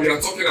capacitor that we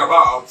are talking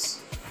about,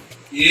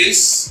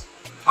 is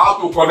how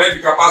to connect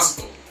the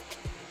capacitor.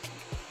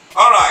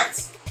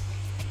 Alright.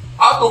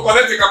 How to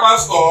connect the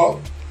capacitor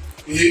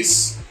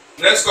is,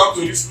 let's come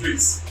to this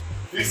place.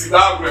 This is the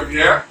diagram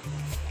here.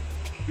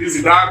 This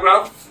is the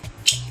diagram.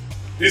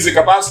 This is the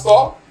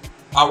capacitor.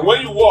 And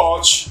when you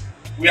watch,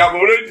 we have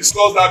already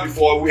discussed that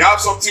before. We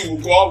have something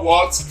we call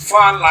what?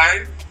 Fan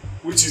line,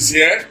 which is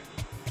here.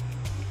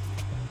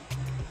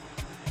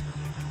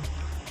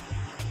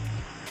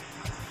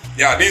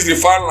 Yeah, this is the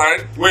fan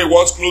line. When you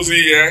watch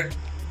closely here,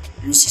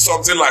 you see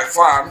something like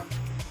fan.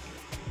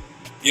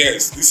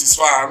 Yes, this is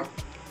fan.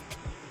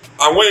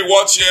 And when you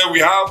watch here, we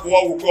have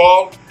what we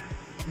call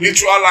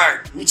neutral line,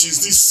 which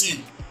is this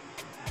C.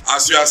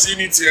 As you are seeing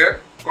it here,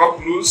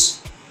 come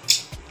close.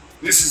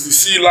 This is the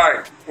C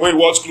line. When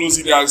you watch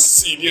closely, there is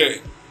C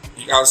there.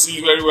 You can see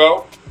it very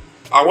well.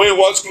 And when you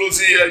watch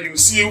closely here, you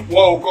see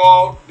what we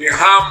call the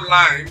ham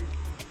line,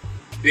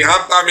 the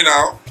ham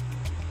terminal,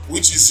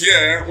 which is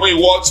here. When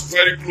you watch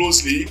very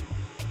closely,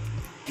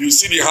 you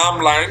see the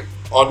ham line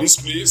on this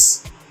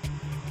place.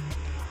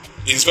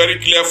 It's very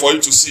clear for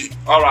you to see.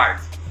 Alright.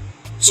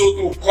 So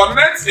to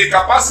connect a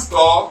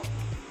capacitor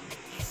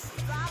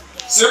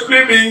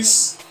simply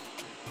means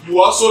you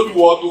also do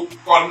what? To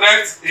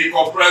connect a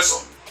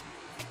compressor.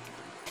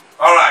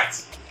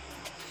 Alright.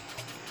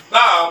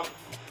 Now,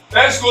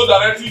 let's go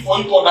directly for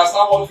you to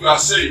understand what we are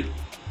saying.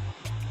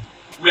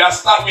 We are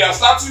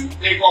starting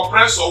a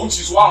compressor which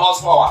is 1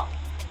 horsepower.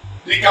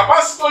 The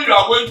capacitor you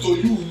are going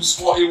to use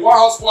for a 1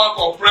 horsepower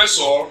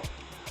compressor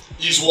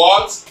is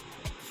what?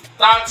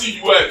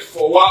 30 UF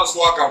for 1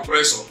 horsepower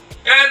compressor.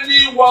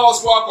 Any 1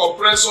 horsepower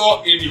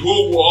compressor in the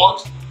whole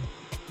world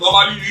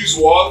normally use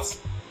what?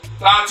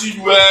 30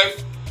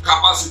 UF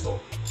capacitor.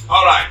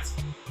 Alright.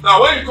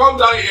 Now when you come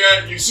down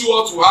here, you see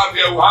what we have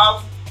here. We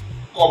have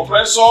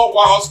compressor 1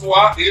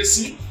 horsepower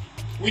AC,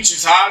 which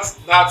is has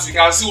that you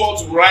can see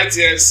what we write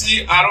here,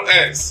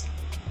 CRS.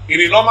 In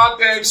the normal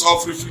terms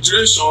of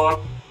refrigeration,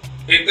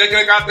 in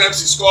technical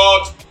terms, it's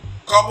called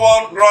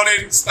common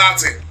running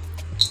starting.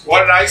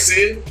 What did I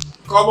say?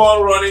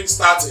 Common running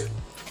starting.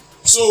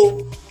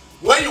 So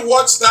when you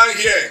watch down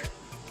here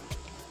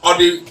on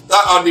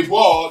the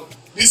board,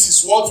 this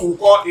is what we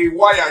call a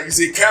wire. It's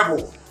a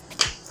cable.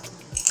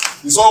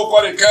 It's what we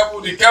call a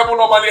cable. The cable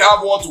normally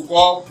have what we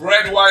call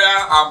red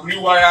wire and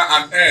blue wire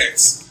and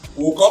ends.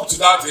 We'll come to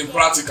that in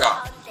practical.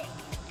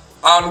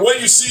 And when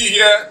you see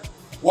here,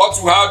 what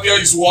we have here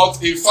is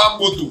what? A fan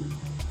motor.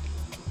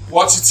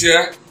 Watch it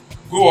here.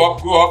 Go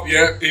up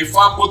here. A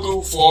fan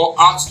motor for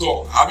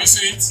outdoor. Have you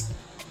seen it?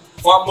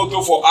 Fan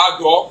motor for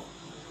outdoor.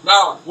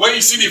 Now, when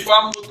you see the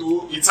fan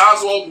motor, it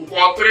has what we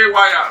call 3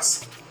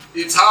 wires.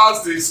 It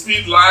has the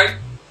speed line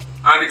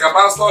and the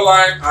capacitor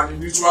line and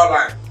the neutral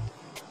line.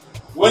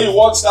 When you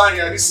watch down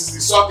here, this is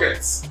the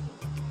socket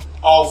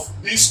of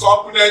this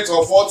component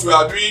of what we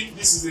are doing.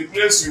 This is the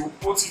place you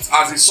put it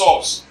as a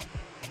source.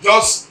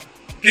 Just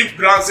keep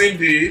grasping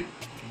the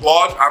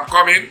board. I'm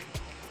coming.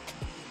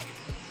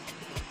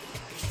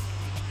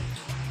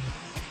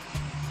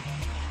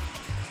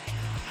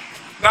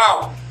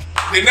 Now,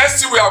 the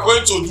next thing we are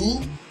going to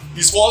do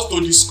is for us to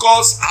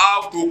discuss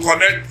how to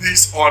connect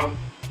this on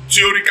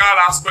theoretical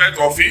aspect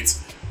of it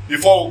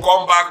before we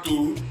come back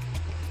to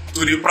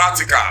the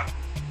practical.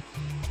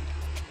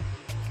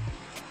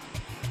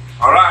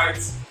 Alright,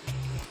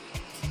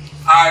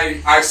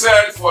 I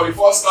said for the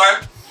first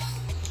time,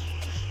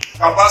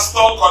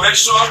 capacitor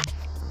connection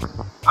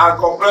and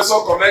compressor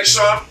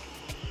connection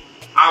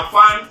and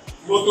fan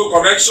motor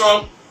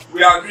connection,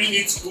 we are doing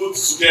it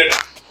both together.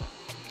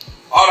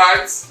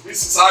 Alright,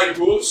 this is how it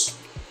goes.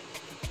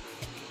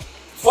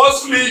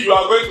 Firstly, you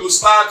are going to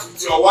start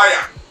with your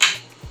wire.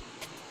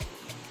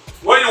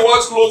 When you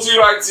watch closely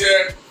right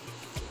here,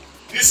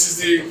 this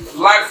is the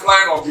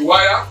lifeline of the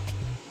wire.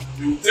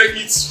 You take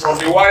it from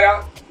the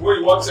wire. When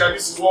you watch here,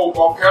 this is what we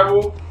call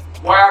cable,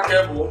 wire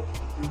cable.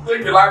 You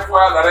take the live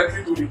wire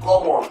directly to the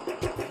common,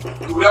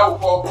 to where we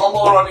call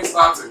common running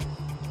starting.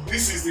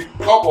 This is the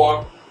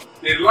common.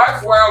 The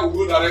live wire will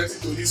go directly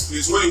to this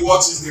place. When you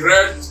watch is the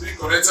red is being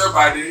connected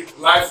by the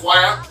live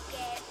wire.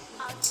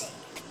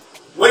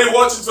 When you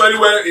watch it very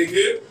well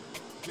again,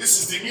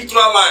 this is the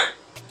neutral line.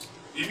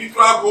 The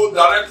neutral goes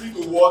directly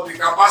toward the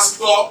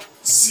capacitor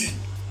C.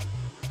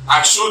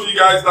 I showed you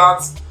guys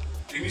that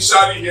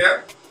initially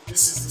here.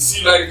 This is the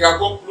C line. You can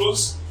come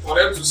close for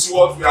them to see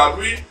what we are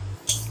doing.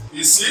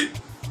 You see,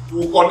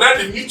 we will connect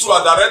the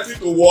neutral directly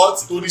to what?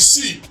 To the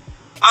C.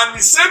 And at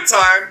the same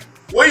time,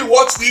 when you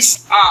watch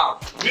this R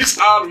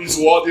is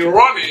what? The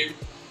running.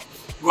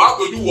 You have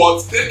to do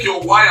what? Take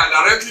your wire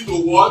directly to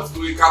what? To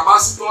the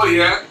capacitor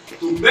here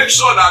to make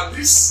sure that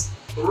this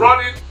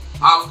running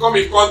have come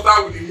in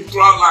contact with the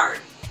neutral line.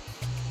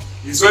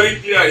 It's very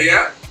clear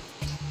here.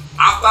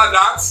 After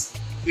that,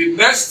 the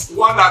next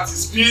one that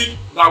is being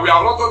that we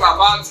are not talking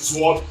about is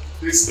what?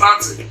 The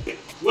starting.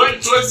 When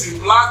you trace the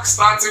black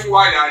starting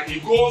wire,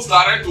 it goes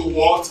direct to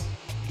what?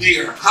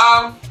 The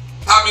arm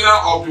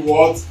terminal of the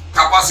what?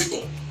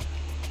 Capacitor.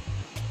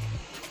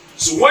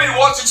 So when you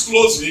watch it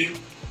closely,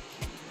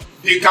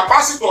 the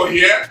capacitor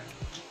here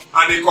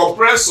and the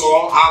compressor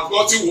have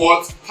gotten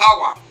what?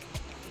 Power.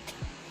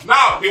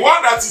 Now, the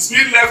one that is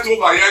being left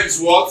over here is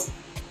what?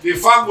 The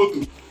fan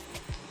motor.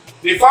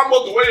 The fan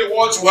motor, when you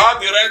watch, we have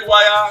the red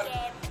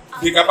wire,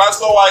 the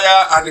capacitor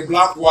wire, and the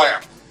black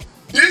wire.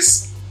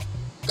 This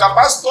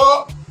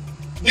capacitor,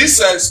 this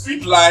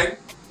speed line,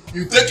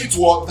 you take it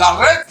what?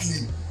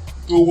 Directly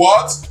to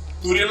what?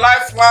 To the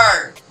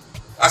lifeline.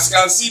 As you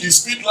can see, the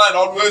speed line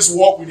always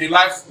work with the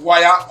live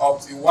wire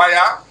of the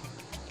wire.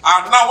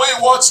 And now when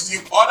you watch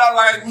the other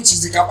line, which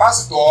is the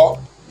capacitor,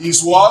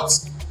 is what?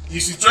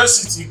 If you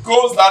trace it, it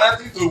goes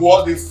directly to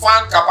what? The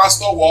fan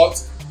capacitor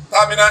what?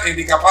 Terminal in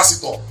the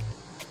capacitor,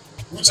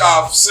 which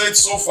I have said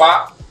so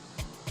far.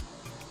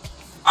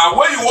 And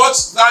when you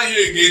watch down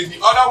here again,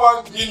 the other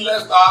one being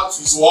left out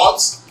is what?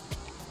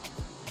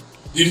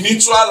 The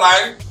neutral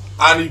line,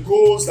 and it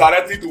goes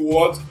directly to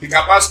what? The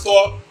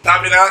capacitor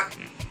terminal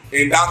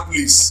in that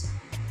place.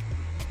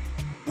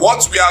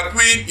 What we are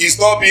doing is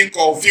not being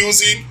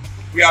confusing.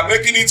 We are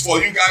making it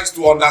for you guys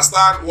to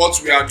understand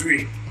what we are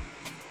doing.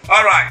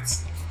 Alright.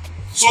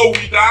 So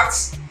with that,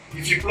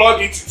 if you plug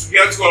it to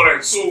get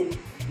correct. So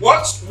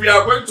what we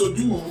are going to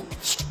do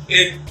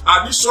in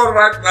addition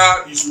right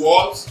now is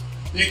what?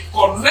 The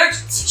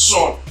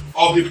connection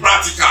of the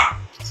practical.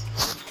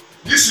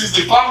 This is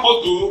the fan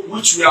motor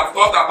which we have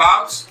thought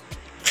about.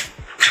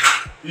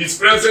 It's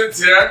present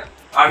here,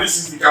 and this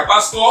is the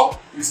capacitor.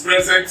 It's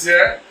present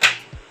here,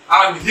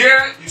 and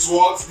here is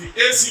what? The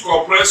AC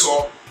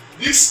compressor.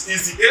 This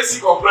is the AC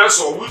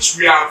compressor which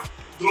we have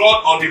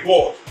drawn on the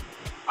board,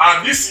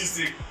 and this is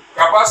the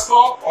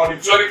capacitor on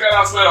the theoretical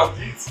aspect of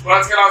it,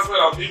 practical aspect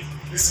of it.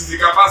 This is the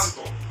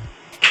capacitor,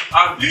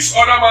 and this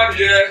other man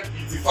here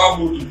is the fan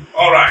motor.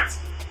 All right.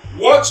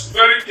 Watch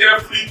very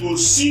carefully to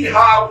see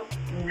how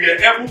we we were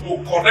able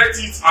to connect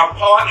it and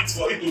power it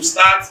for it to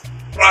start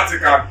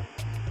practical.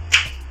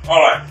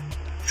 Alright.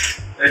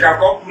 You can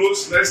come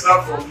close. Let's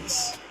start from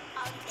this.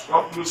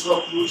 Come close,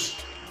 come close.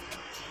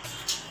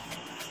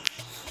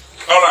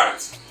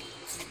 Alright.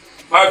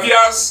 My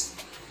viewers,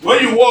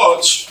 when you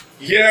watch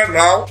here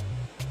now,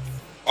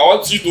 I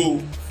want you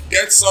to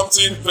get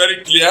something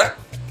very clear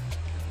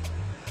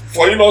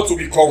for you not to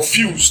be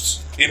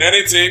confused in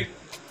anything.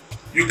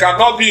 You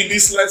cannot be in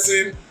this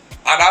lesson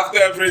and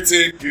after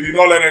everything you did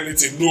not learn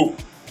anything. No.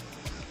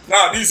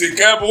 Now this is a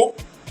cable.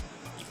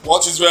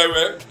 Watch it very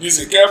well. This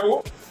is a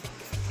cable.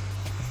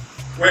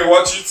 When you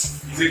watch it,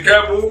 it's a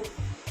cable.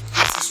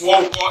 This is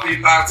what we call a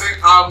 13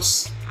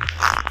 amps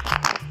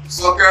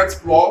socket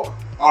plug.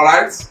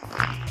 Alright.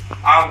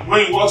 And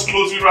when you watch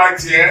closely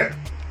right here,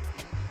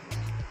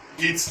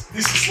 this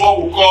is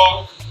what we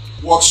call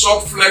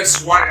workshop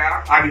flex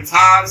wire, and it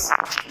has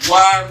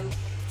 1,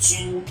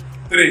 2,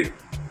 3.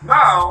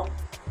 Now,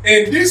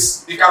 in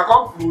this, it can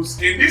come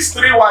close. In these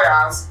 3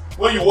 wires,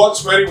 when you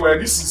watch very well,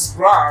 this is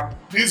brown.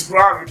 This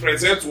brown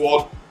represents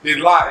what? The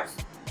life.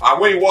 And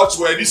when you watch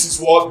well, this is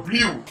what?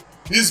 Blue.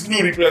 This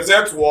blue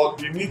represents what?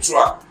 The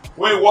neutral.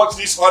 When you watch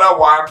this other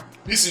one,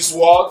 this is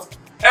what?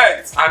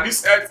 Earth. And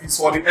this earth is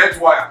for the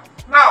earth wire.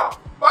 Now,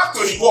 back to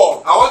the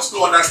board. I want you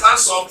to understand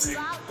something.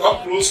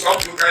 Come close, come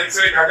close. Can you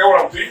say, can I get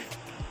what I'm doing?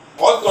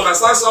 I want you to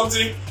understand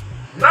something.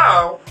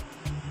 Now,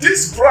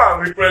 this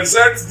brown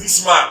represents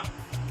this man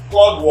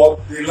called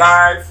what? The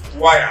live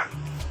wire.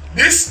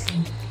 This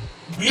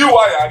blue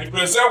wire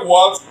represents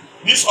what?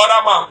 This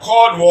other man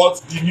called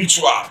what? The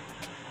neutral.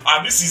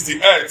 And this is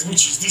the earth,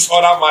 which is this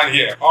other man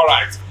here.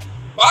 Alright.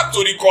 Back to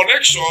the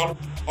connection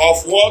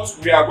of what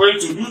we are going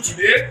to do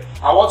today.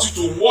 I want you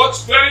to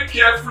watch very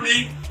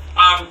carefully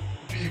and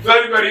be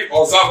very, very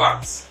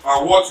observant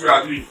on what we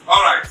are doing.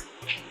 Alright.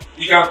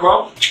 You can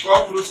come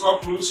close, come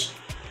close.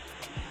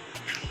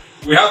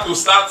 We have to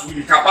start with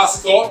the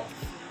capacitor.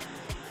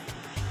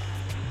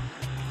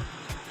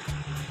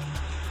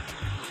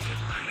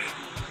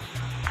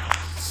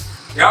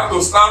 We have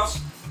to start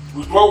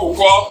with what we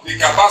call the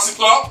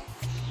capacitor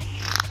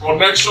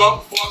connection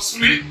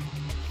firstly.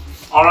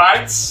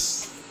 Alright.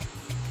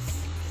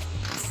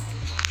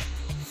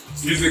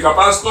 This is the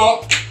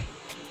capacitor.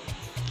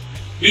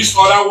 This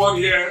other one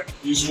here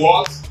is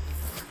what?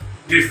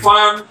 The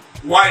fan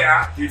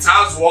wire. It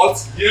has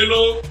what?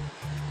 Yellow,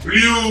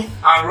 blue,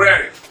 and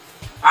red.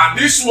 And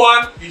this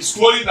one is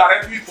going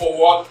directly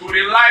forward to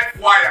the live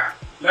wire.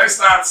 Let's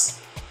start.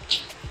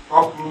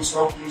 Come close,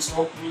 come close,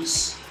 come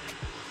close.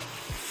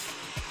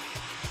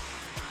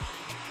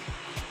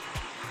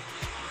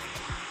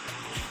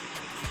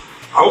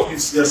 I hope you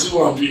see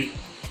what I'm doing.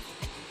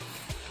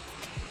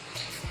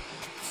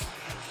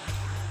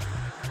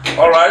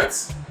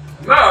 Alright.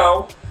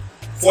 Now,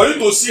 for you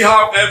to see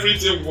how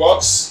everything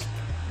works,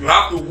 you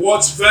have to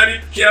watch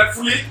very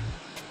carefully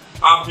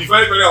and be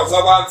very, very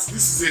observant.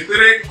 This is a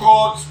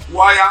 3-cord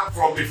wire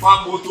from the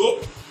fan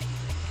motor.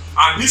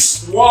 And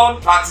this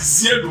one that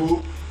is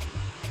yellow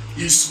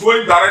is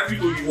going directly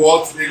to the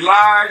what? The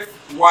live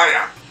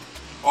wire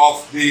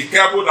of the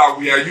cable that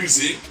we are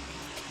using.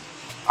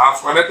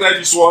 I've connected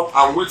this one.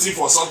 I'm waiting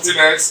for something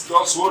else.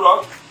 Just hold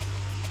on.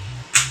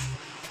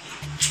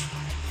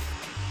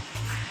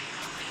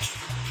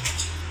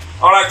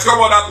 Alright, come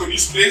on up to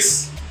this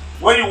place.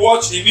 When you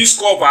watch in this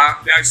cover,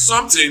 there is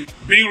something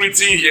being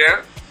written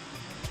here.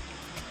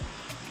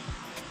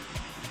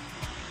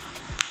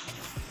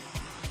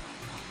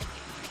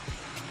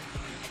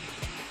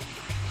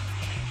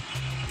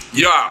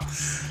 Yeah,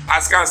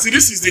 as you can see,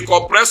 this is the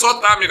compressor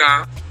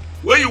terminal.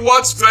 When you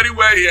watch very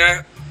well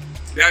here,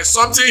 there is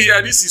something here.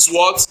 This is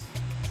what?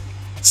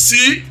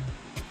 CRS.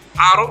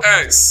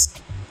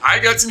 Are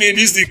you getting it?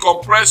 This is the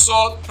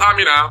compressor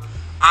terminal,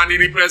 and it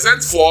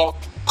represents for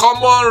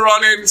common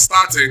running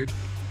starting,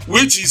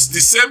 which is the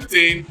same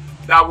thing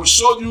that we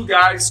showed you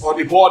guys on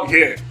the board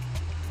here.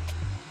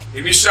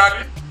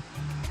 Initially,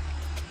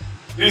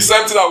 this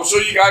same thing that we show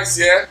you guys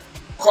here,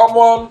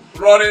 common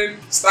running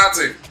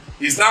starting,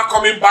 is now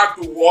coming back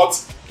to what?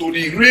 To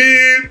the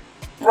real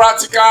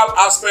practical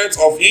aspect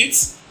of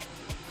it.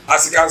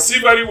 As you can see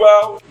very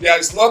well, there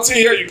is nothing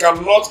here you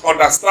cannot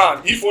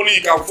understand if only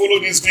you can follow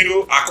this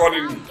video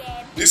accordingly.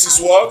 This is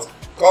what?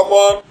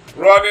 Common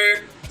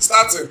running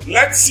starting.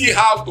 Let's see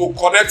how to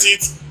connect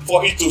it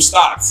for it to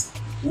start.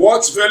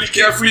 Watch very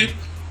carefully.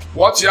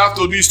 What you have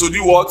to do is to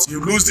do what? You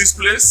lose this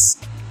place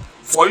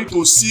for you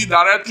to see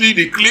directly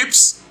the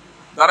clips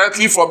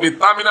directly from the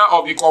terminal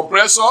of the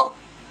compressor.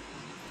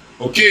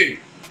 Okay.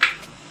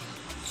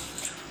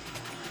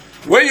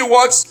 When you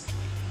watch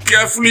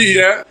carefully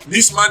here,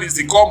 this man is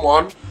the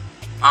common,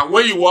 and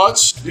when you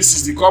watch, this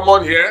is the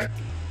common here,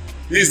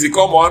 this is the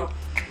common,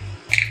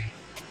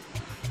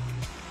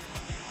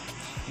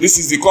 this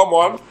is the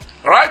common.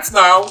 Right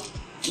now,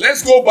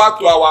 let's go back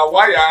to our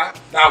wire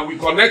that we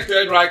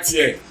connected right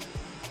here.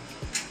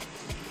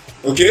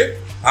 Okay,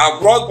 I've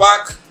brought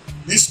back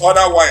this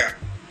other wire.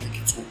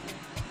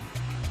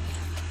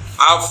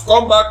 I've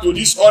come back to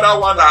this other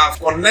one that I've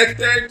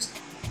connected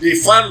the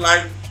fan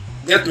line.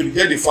 Get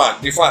the fan.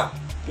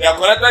 They are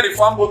connected the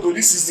fan motor.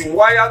 This is the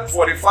wire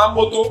for the fan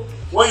motor.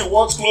 When you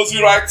watch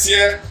closely right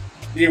here,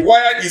 the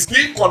wire is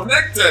being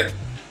connected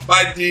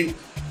by the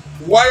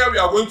wire we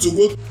are going to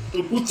go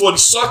to put for the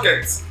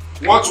socket.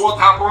 Watch what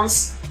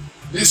happens.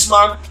 This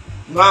man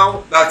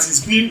now that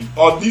is being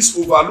on this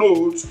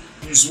overload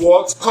is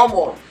what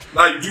common.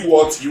 Now you do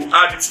what? You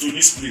add it to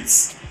this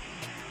place.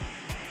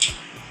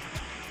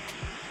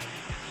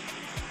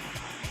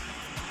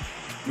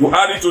 You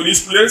add it to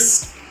this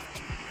place.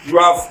 You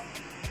have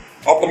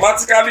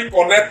automatically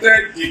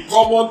connected the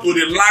common to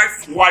the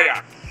live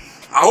wire.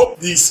 I hope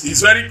this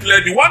is very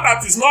clear. The one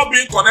that is not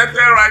being connected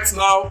right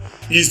now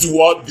is the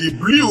what? The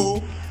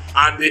blue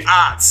and the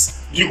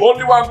arts. The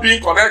only one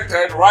being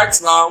connected right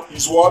now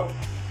is what?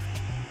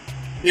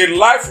 A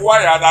live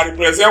wire that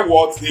represents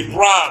what? The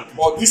brand.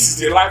 But this is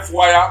the live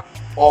wire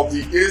of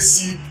the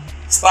AC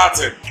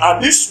starting.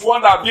 And this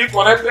one that being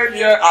connected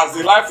here as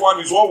the live one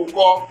is what we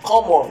call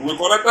common. We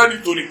connected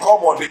it to the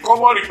common. The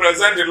common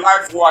represents the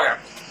live wire.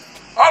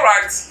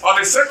 Alright, on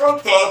the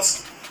second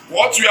thought,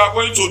 what we are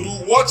going to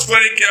do, watch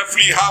very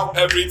carefully how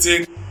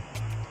everything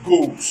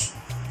goes.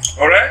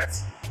 Alright?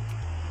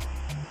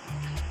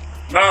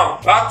 Now,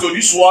 back to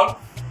this one.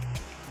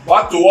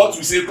 Back to what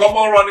we say,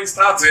 common running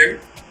starting.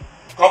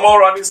 Common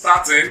running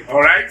starting,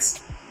 alright?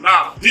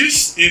 Now,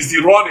 this is the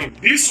running.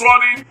 This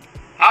running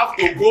have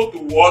to go to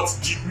what?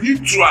 The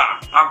neutral.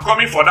 I'm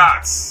coming for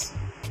that.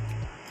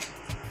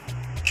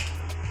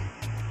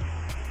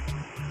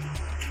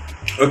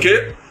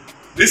 Okay?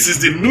 This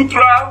is the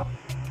neutral.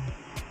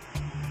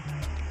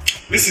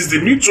 This is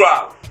the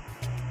neutral.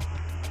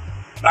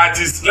 That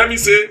is, let me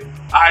say,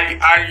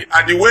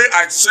 the way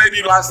I said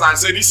it last time, I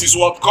said this is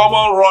what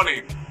common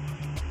running.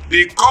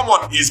 The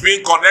common is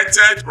being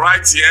connected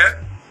right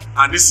here,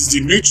 and this is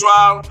the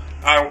neutral,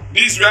 and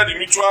this is where the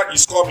neutral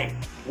is coming.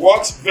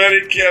 Watch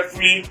very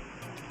carefully.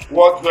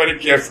 Watch very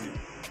carefully.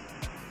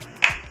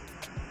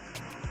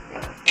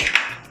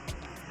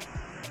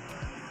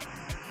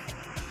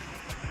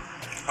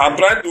 I'm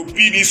trying to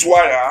pin this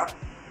wire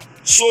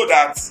so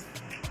that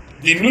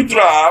the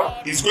neutral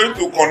is going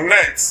to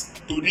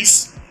connect to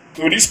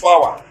this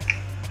power.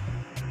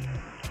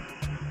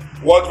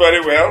 Watch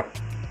very well.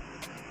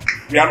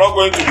 We are not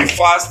going to be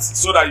fast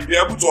so that you'll be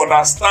able to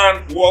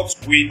understand what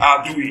we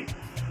are doing.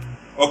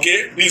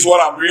 Okay, this is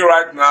what I'm doing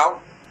right now.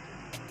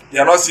 You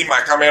are not seeing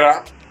my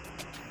camera.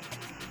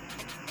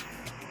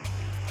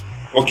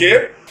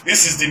 Okay,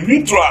 this is the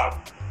neutral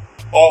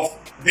of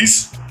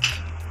this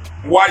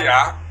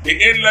wire, the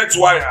inlet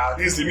wire.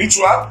 This is the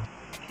neutral.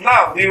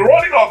 Now, the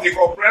running of the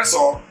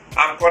compressor,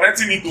 I'm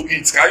connecting it to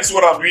it. Can you see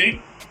what I'm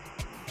doing?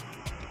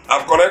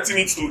 I'm connecting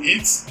it to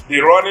it. The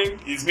running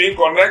is being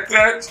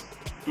connected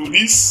to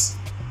this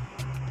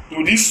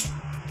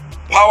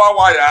power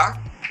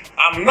wire.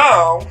 And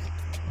now,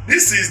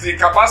 this is the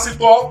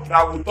capacitor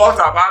that we talked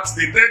about,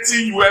 the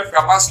 30 UF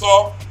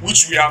capacitor,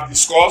 which we have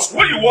discussed.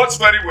 When you watch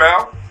very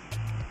well,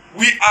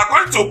 we are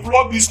going to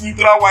plug this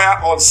neutral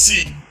wire on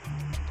C,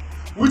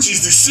 which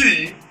is the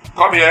C,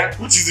 come here,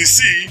 which is the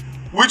C,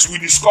 which we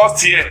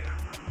discussed here.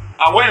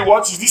 And when you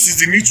watch it, this is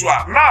the neutral.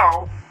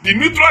 Now, the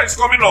neutral is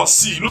coming on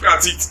C. Look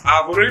at it.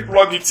 I've already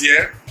plugged it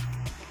here.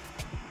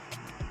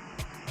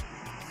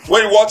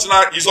 When you watch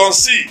now, it's on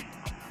C.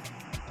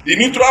 The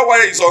neutral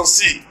wire is on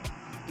C.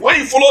 When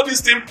you follow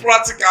this thing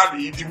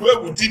practically, the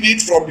way we did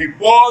it from the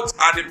board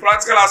and the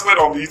practical aspect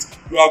of it,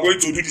 you are going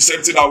to do the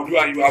same thing that we do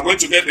and you are going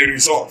to get the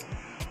result.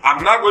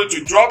 I'm now going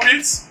to drop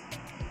it.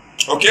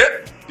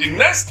 Okay? The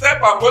next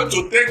step I'm going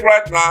to take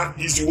right now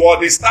is the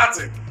word, the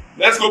starting.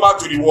 Let's go back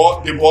to the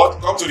word, the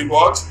board. Come to the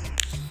board.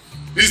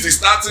 This is the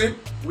starting.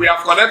 We have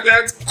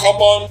connected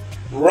common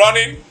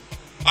running.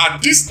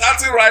 And this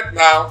starting right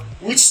now,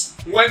 which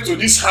went to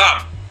this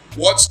arm.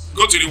 What?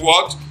 Go to the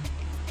word.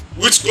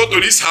 Which go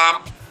to this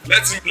arm.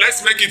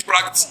 Let's make it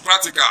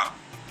practical.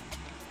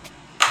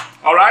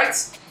 Alright?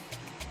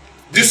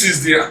 This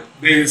is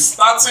the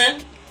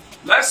starting.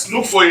 Let's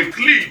look for a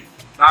clip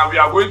that we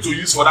are going to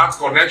use for that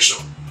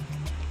connection.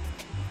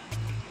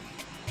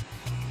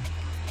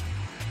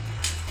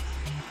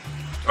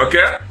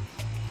 Okay?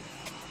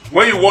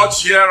 When you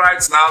watch here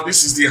right now,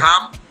 this is the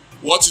arm.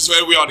 Watch this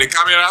very well on the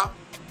camera.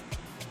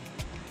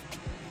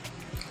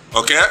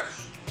 Okay?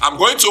 I'm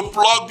going to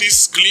plug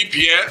this clip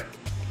here.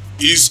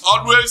 It's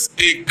always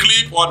a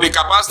clip on the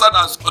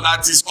capacitor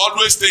that is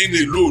always staying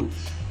alone.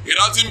 It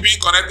doesn't be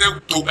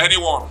connected to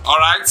anyone.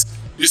 Alright?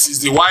 This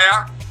is the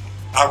wire.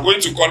 I'm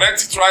going to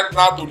connect it right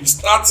now to the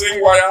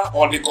starting wire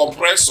on the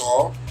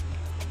compressor.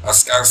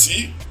 As you can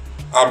see,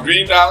 I'm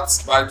doing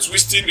that by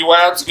twisting the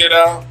wire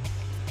together.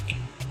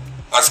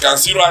 As you can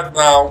see right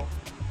now,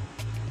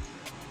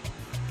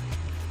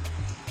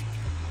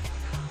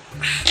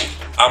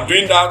 I'm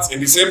doing that in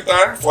the same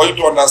time for you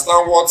to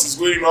understand what is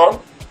going on.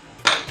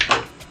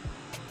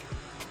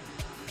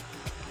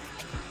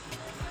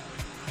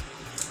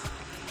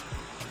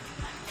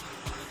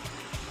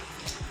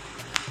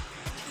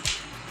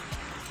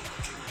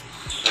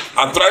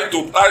 I'm trying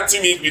to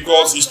tighten it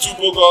because it's too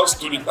bogus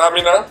to the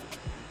terminal.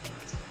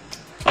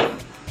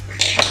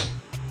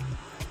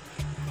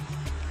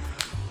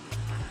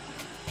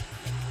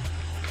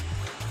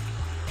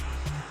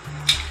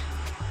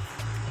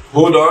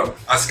 Hold on,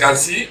 as you can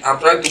see, I'm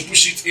trying to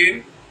push it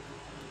in.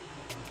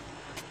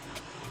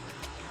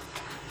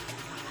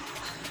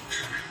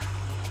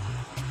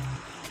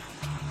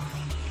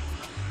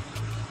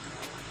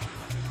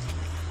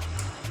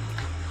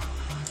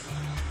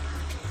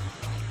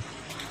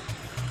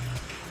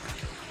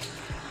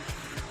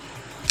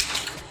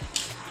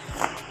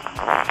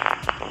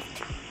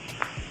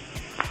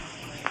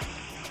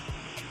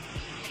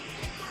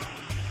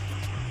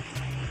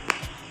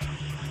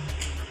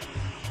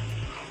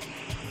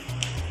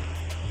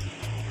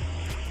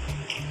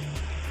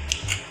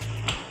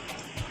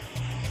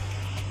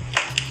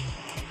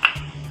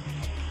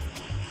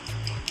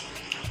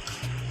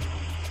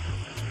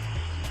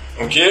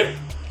 Okay,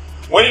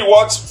 when you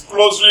watch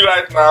closely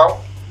right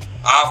now,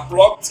 I've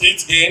plugged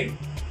it in.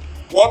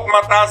 What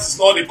matters is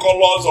not the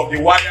colors of the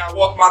wire.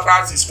 What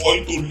matters is for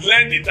you to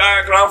learn the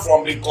diagram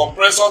from the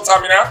compressor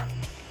terminal.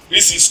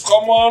 This is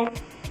common,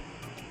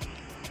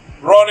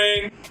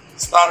 running,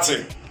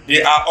 starting.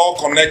 They are all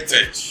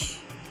connected.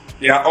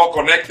 They are all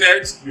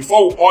connected.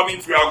 Before we on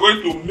it, we are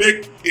going to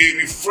make a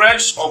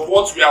refresh of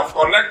what we have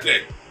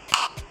connected.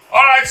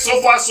 Alright,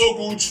 so far so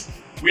good.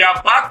 We are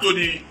back to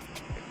the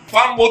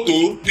fan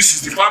motor. This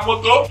is the fan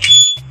motor.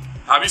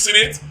 Have you seen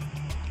it?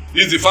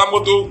 This is the fan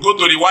motor. Go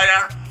to the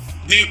wire.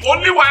 The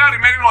only wire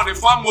remaining on the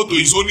fan motor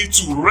is only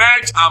two,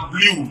 red and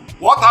blue.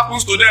 What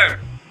happens to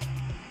them?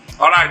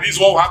 Alright, this is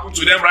what will happen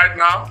to them right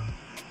now.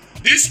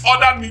 This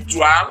other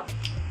neutral,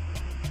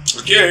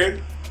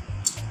 okay,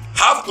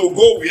 have to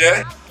go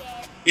where?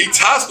 It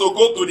has to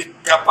go to the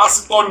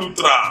capacitor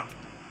neutral.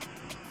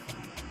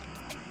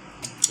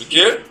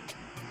 Okay?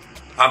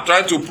 I'm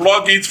trying to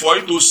plug it for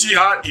you to see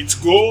how it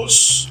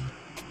goes.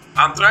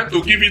 I'm trying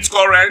to give it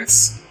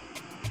current.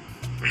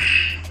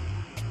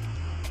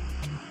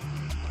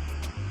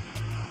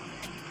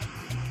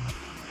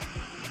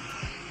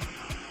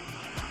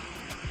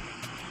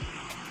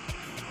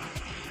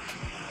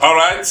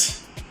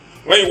 Alright,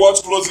 when you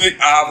watch closely,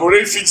 I have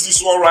already fixed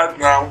this one right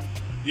now.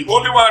 The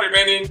only one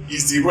remaining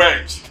is the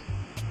red.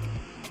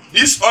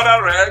 This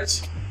other red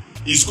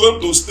is going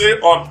to stay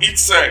on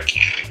its sec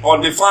on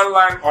the fan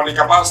line on the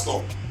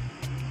capacitor.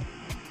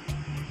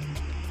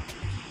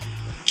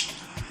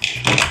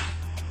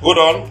 Hold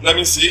on, let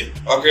me see.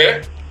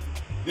 Okay,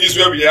 this is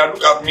where we are.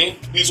 Look at me.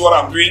 This is what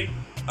I'm doing.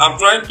 I'm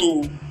trying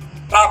to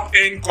tap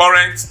in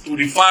current to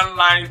the fan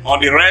line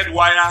on the red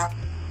wire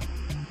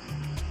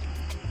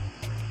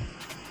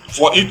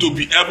for it to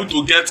be able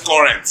to get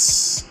current.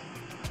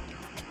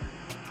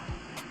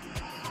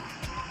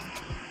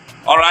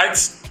 Alright,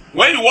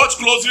 when you watch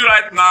closely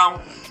right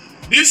now,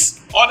 this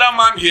other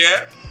man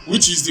here,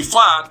 which is the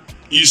fan,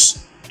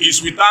 is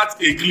without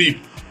a clip.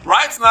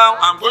 Right now,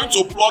 I'm going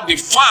to plug the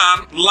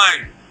fan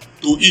line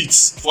to it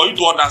for you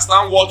to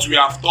understand what we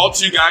have taught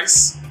you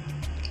guys.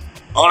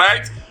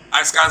 Alright,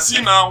 as you can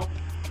see now,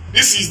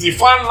 this is the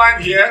fan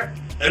line here.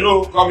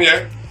 Hello, come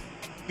here.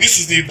 This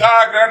is the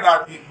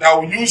diagram that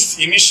we used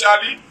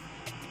initially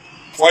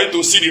for you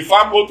to see the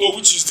fan motor,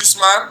 which is this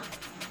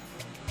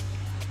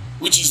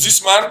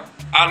man.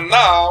 And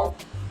now,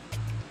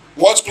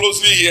 watch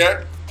closely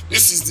here.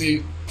 This is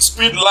the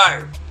speed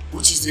line,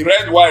 which is the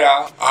red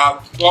wire.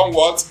 I've done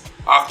what?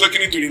 I've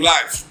taken it to the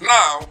live.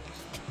 Now,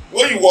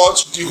 when you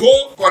watch, the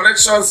whole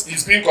connections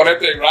is being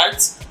connected, right?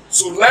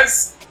 So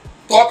let's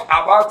talk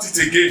about it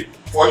again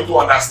for you to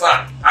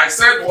understand. I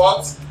said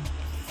what?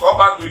 Come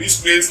back to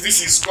this place.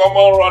 This is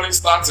common, running,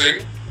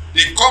 starting.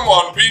 The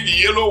common being the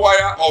yellow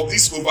wire of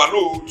this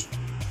overload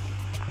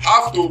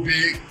have to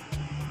be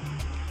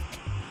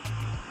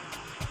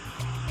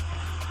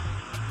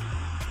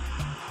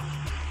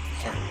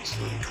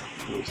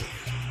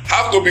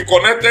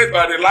connected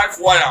by the live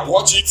wire.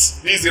 Watch it.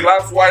 This is the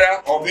live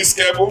wire of this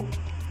cable.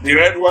 The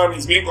red one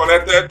is being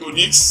connected to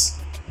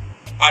this,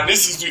 and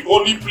this is the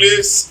only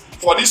place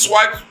for this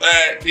white,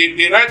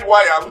 the red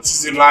wire, which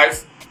is the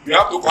live. You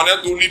have to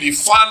connect only the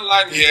fan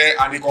line here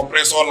and the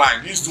compressor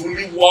line. This is the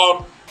only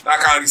one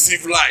that can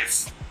receive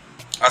live.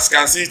 As you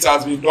can see, it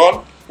has been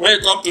done. When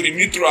you come to the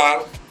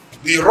neutral,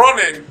 the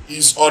running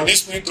is on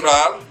this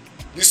neutral.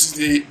 This is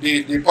the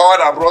power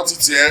that brought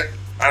it here,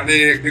 and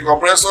the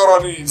compressor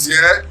running is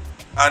here,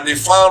 and the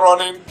fan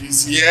running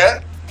is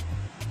here.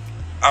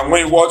 And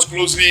when you watch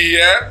closely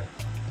here,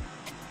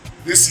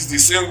 this is the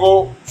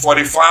single for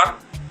the fan,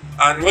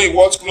 and when you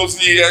watch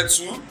closely here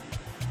too,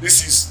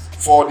 this is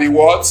for the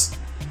what?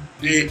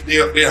 The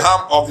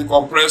arm of the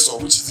compressor,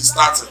 which is the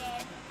starter.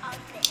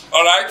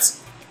 Alright?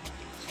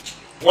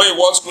 When you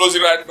watch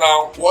closely right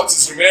now, what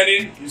is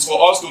remaining is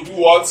for us to do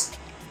what?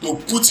 To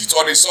put it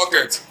on a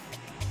socket.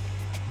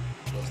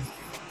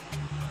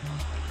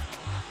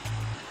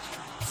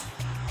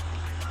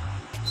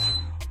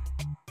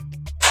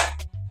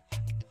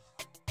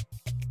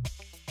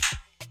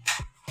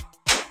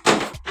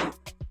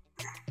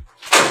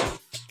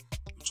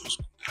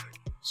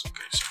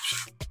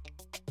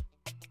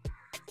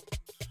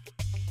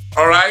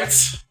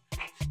 Alright,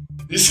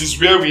 this is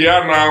where we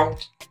are now.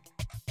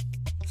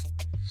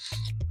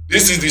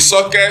 This is the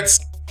socket,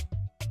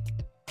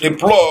 the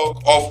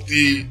plug of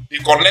the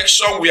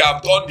connection we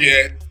have done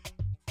there.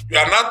 You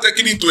are now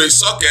taking it to a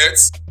socket.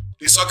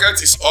 The socket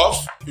is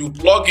off. You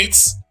plug it.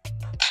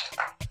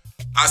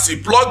 As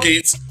you plug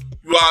it,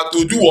 you are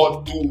to do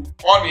what? To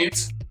on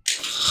it.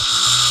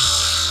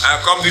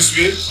 And come this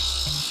way.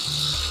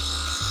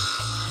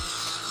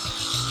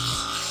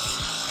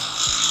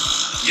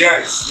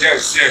 Yes.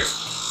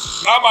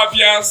 Now, my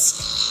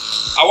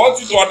viewers, I want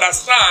you to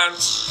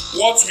understand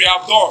what we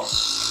have done.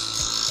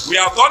 We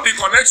have done the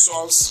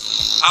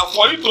connections, and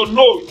for you to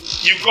know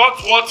you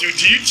got what you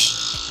did,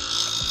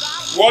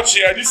 watch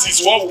here. This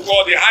is what we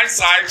call the high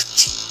side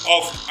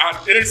of an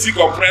AC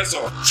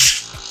compressor.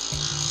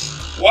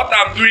 What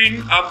I'm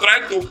doing, I'm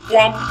trying to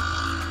pump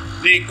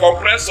the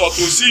compressor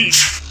to see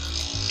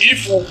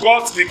if we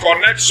got the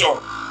connection.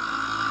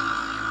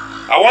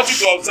 I want you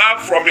to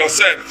observe from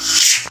yourself.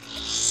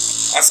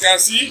 As you can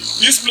see,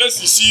 this place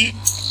you see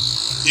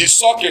is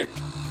sucking.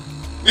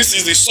 This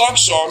is the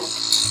suction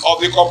of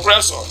the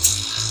compressor.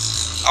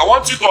 I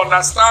want you to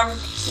understand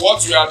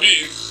what we are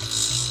doing.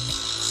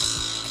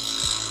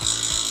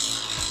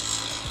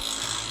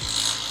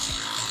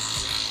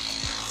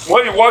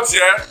 When you watch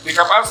here, the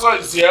capacitor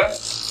is here.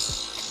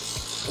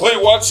 When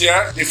you watch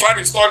here, the fan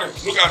is turning.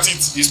 Look at it,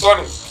 it's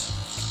turning.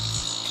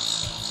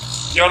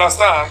 You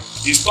understand?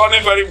 It's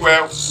turning very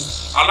well.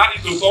 Allow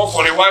it to turn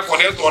for a while for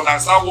them to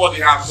understand what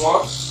they have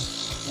done.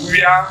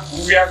 We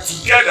are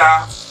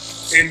together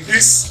in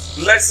this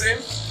lesson,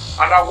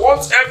 and I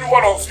want every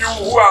one of you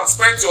who has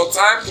spent your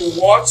time to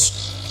watch,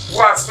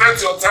 who has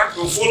spent your time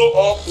to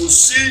follow up, to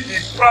see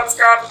the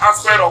practical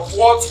aspect of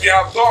what we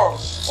have done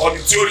on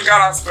the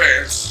theoretical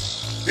aspect.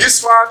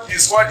 This fan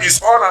is what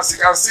is on, as you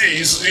can see,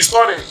 is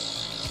turning.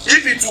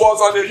 If it was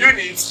on the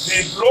unit,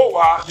 the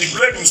blower, the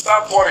blade will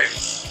start turning.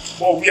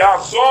 But we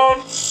have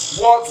done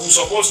what we're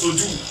supposed to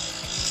do.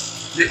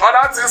 The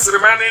other things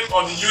remaining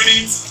on the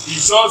unit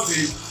is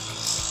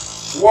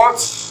just what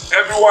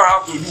everyone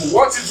have to do.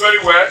 Watch it very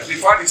well. The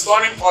fan is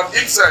turning on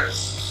itself.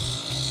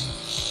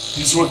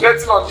 It's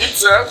rotating on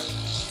itself.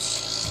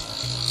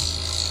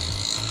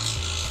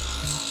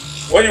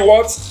 When you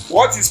watch,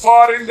 what is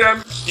powering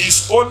them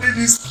is only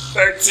this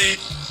 30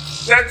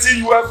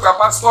 UF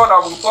capacitor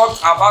that we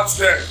talked about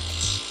there.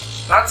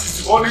 That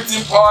is the only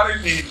thing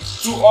powering the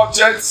two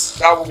objects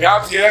that we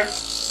have here.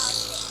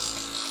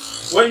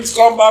 When you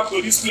come back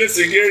to this place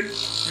again,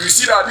 you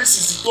see that this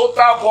is the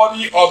total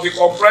body of the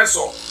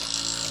compressor.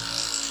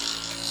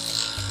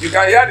 You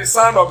can hear the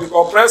sound of the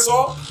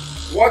compressor.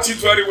 Watch it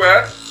very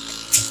well.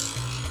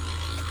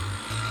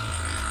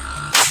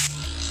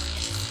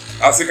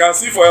 As you can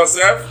see for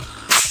yourself,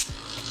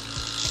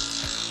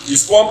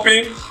 it's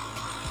pumping.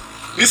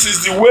 This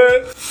is the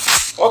way.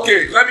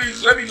 Okay, let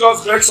me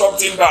just break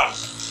something down.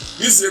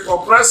 This is a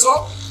compressor.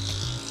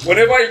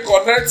 Whenever you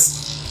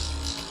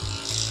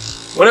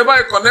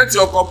connect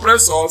your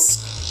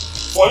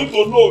compressors, for you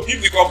to know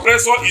if the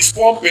compressor is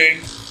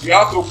pumping, you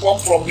have to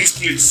pump from this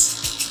place.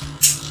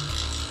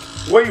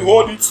 When you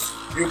hold it,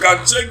 you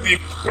can check the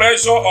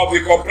pressure of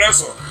the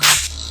compressor.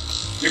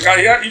 You can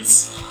hear it.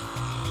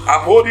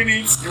 I'm holding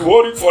it. You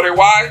hold it for a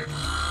while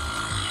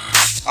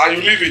and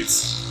you leave it.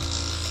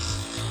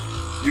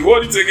 You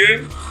hold it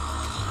again.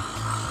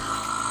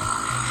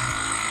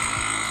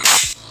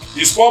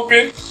 It's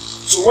pumping.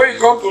 So when you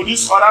come to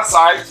this other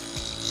side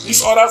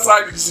is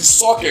the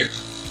socket.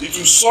 It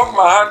will suck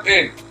my hand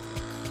in.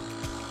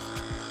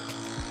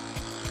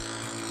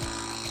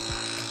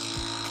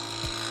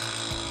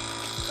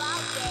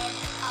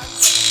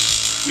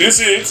 You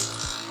see it?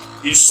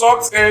 It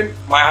sucks in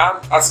my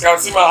hand. As you can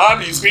see, my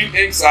hand is being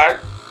inside.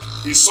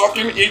 It's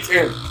sucking it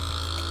in.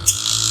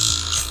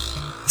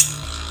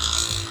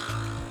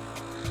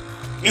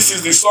 This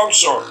is the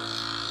suction.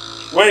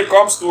 When it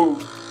comes to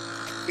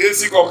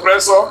AC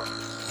compressor,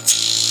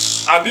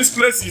 and this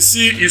place you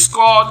see is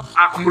called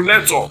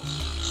accumulator.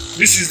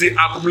 This is the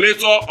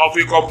accumulator of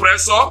a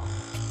compressor.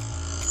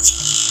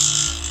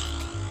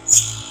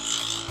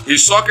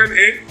 It's sucking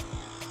in.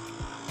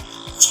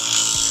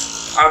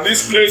 And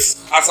this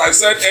place, as I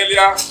said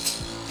earlier,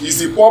 is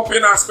the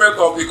pumping aspect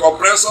of the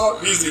compressor.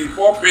 This is the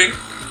pumping.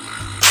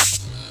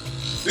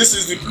 This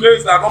is the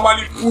place that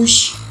normally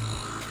push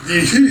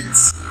the heat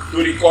to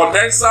the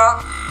condenser,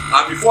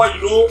 and before you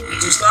know,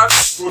 it will start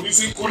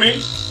producing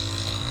cooling.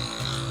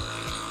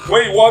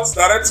 When you watch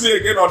directly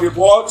again on the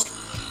board,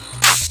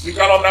 you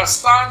can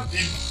understand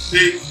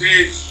the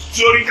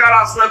theoretical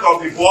aspect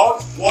of the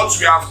board, what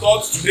we have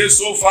taught today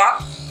so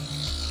far.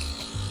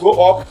 Go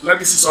up, let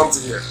me see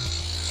something here.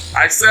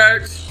 I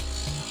said,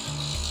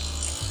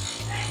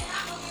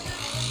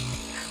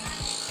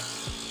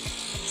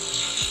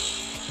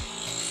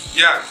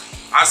 yeah,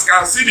 as you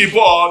can see the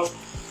board,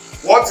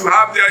 what you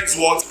have there is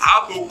what?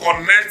 How to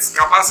connect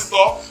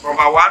capacitor,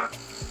 number one.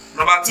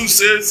 Number two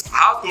says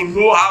how to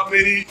know how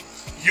many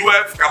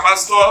UF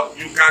capacitor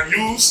you can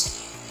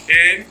use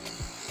in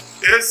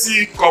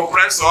AC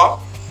compressor.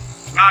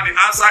 Now the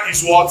answer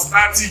is what?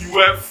 30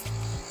 UF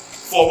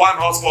for 1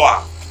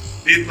 horsepower.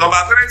 The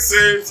number three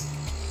says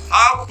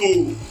how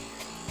to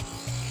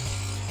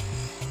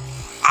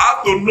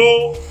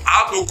know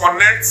how to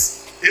connect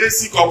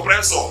AC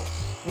compressor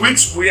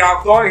which we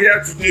have done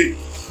here today,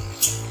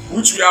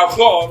 which we have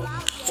done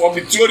from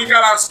the theoretical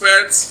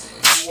aspect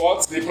to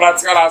what the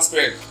practical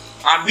aspect.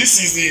 And this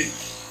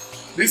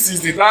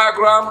is the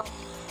diagram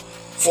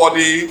for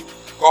the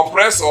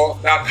compressor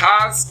that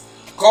has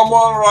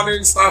common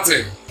running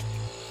starting.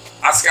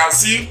 As you can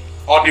see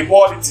on the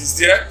board, it is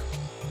there.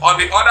 On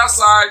the other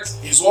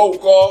side is what we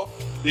call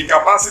the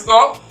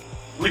capacitor,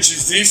 which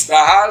is this,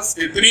 that has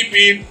a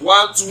 3-pin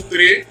 1, 2,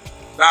 3,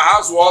 that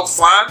has what?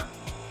 Fan.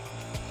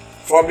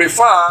 From the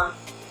fan,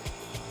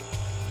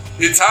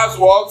 it has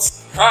what?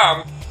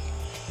 Ham,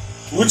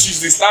 which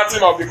is the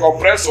starting of the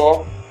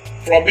compressor.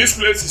 From this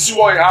place, you see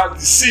what it has,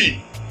 the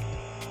C.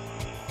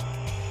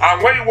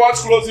 And when you watch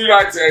closely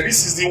right there,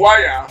 this is the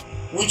wire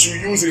which you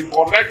use in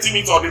connecting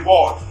it on the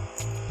board.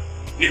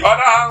 The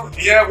other hand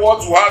here, what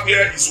we have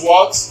here is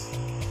what?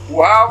 We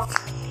have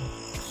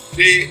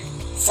the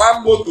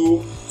fan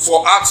motor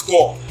for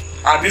outdoor,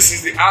 and this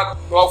is the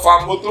outdoor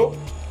fan motor,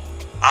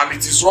 and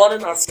it is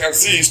running. As you can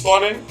see, it's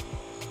turning,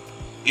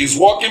 it's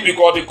working,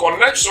 because the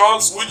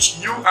connections which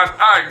you and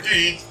I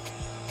did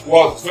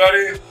was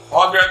very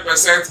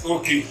 100%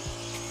 okay.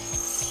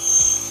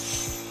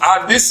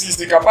 And this is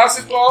the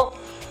capacitor.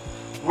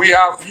 We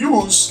have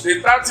used the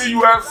 30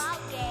 UF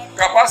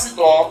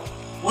capacitor,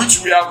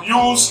 which we have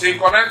used in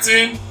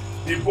connecting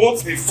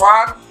both the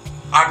fan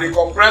and the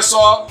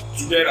compressor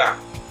together.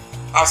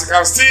 As you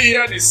can still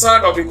hear, the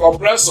sound of the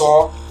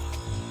compressor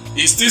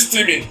is still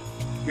steaming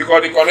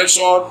because the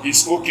connection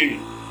is okay.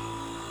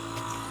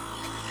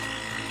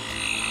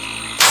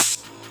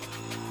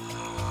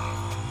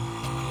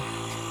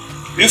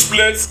 This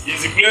place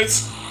is the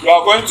place you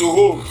are going to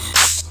hold.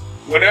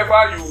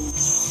 Whenever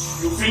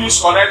you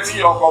finish connecting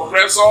your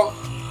compressor,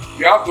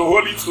 you have to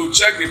hold it to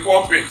check the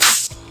pumping.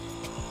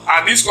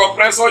 And this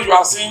compressor you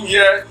are seeing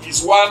here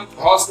is 1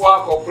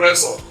 horsepower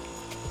compressor.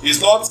 It's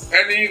not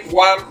any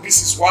one,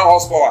 this is 1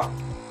 horsepower.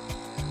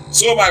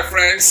 So my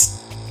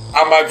friends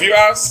and my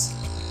viewers,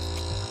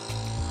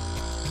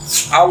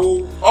 I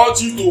will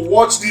urge you to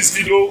watch this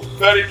video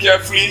very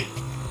carefully,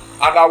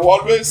 and I will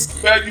always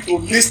beg you to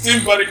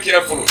listen very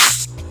carefully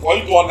for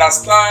you to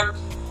understand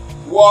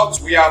what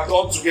we have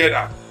done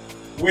together.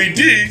 With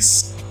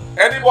this,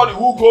 anybody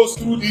who goes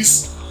through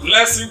this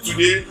lesson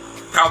today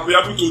can be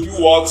able to do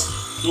what?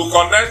 To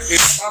connect a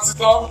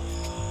capacitor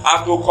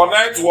and to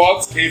connect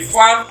what? A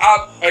fan,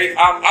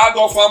 an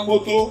outdoor fan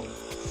motor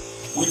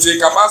with a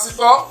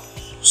capacitor.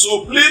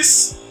 So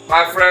please,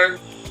 my friend,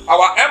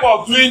 our aim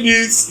of doing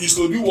this is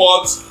to do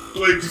what?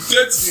 To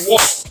educate the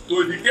world,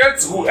 to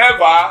educate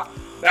whoever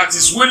that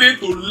is willing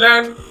to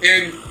learn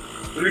in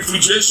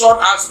refrigeration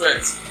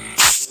aspect.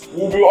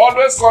 We'll be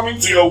always coming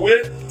to your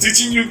way,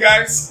 teaching you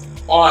guys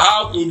on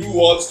how to do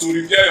what? To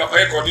repair your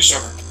air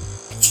conditioner.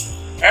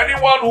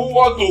 Anyone who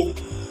wants to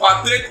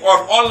partake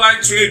on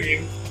online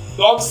training,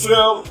 don't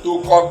fail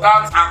to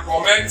contact and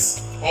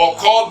comment or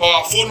call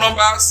our phone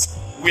numbers.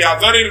 We are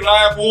very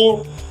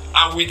reliable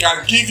and we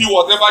can give you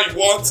whatever you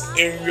want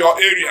in your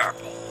area.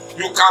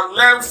 You can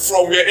learn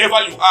from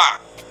wherever you are.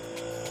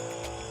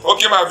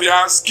 Okay, my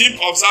viewers, keep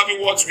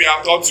observing what we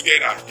have done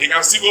together. You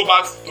can still go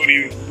back to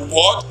the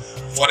board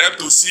for them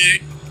to see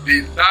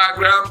the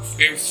diagram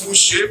in full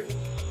shape.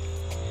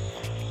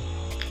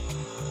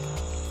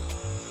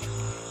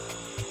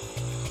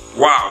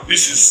 Wow,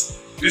 this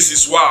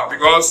is wow,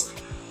 because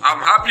I'm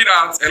happy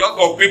that a lot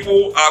of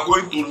people are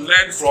going to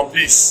learn from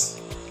this.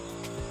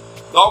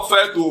 Don't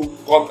fail to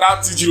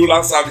contact TG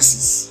Roland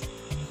Services.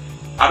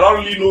 I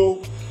don't really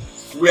know.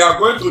 We are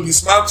going to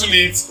dismantle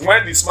it.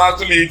 When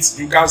dismantle it,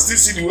 you can still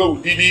see the way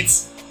we did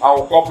it and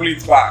we'll couple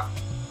it back.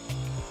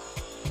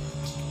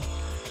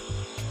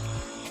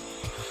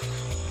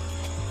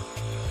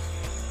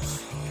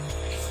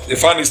 The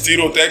fan is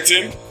still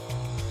rotating.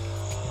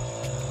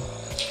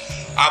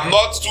 I'm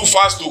not too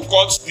fast to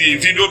cut the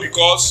video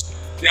because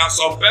there are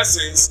some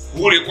persons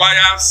who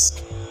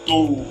requires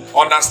to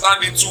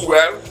understand it too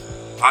well,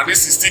 and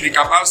this is still the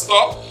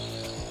capacitor.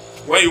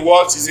 When you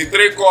watch, it's a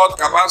 3-cord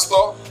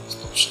capacitor.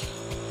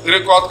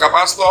 3-cord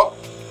capacitor.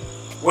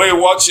 When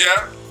you watch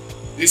here,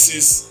 this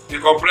is the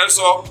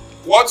compressor.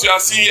 What you are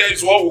seeing here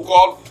is what we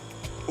call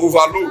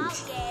overload.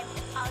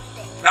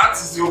 That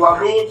is the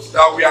overload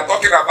that we are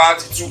talking about.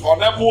 It will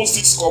enable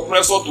this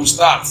compressor to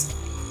start.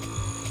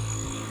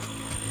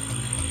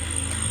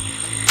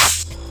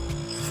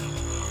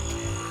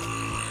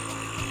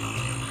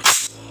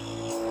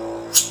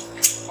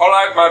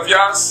 Alright, my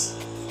viewers,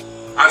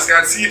 as you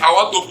can see, I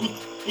want to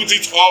put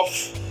it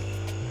off.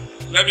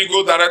 Let me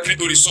go directly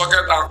to the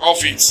socket and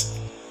off it.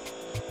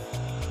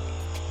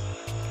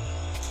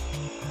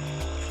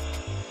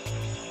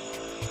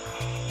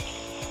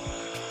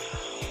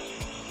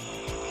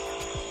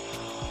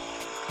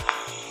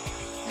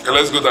 Okay,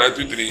 let's go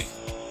directly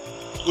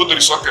to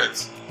the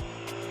socket.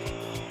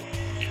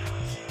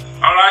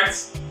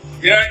 Alright,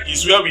 here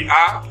is where we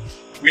are.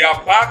 We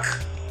are back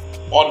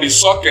on the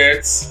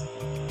socket.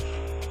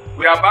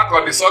 We are back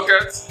on the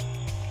socket.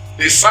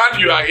 The sound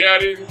you are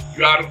hearing,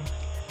 you are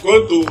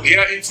going to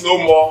hear it no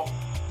more.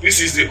 This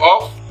is the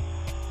off.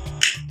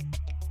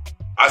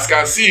 As you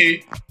can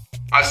see,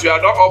 As you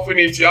are not offering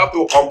it, you have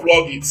to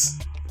unplug it.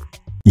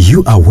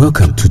 You are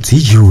welcome to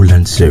TG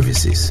Roland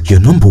Services, your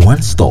number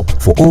one stop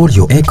for all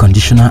your air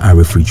conditioner and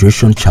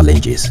refrigeration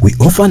challenges. We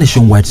offer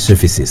nationwide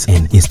services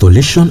in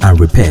installation and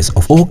repairs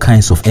of all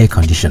kinds of air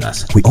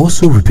conditioners. We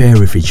also repair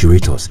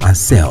refrigerators and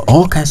sell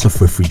all kinds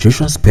of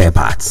refrigeration spare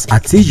parts.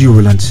 At TG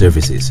Roland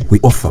Services, we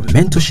offer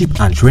mentorship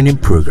and training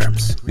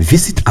programs.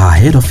 Visit our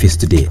head office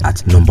today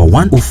at number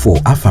 104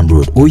 Afam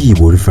Road,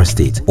 Oyibo River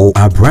State, or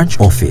our branch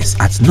office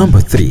at number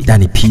 3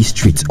 Danny P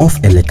Street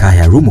off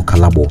Elekaya Rumu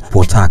Kalabo,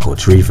 Port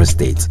Harcourt, River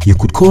State. You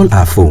could call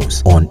our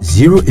phones on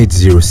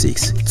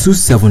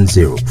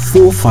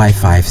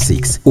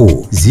 0806-270-4556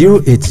 or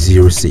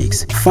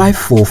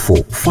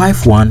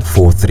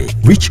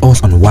 0806-544-5143. Reach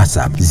us on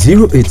WhatsApp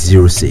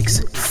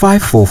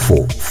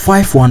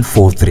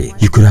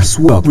 0806-544-5143. You could as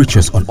well reach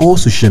us on all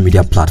social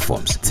media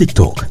platforms: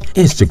 TikTok,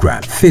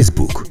 Instagram,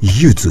 Facebook,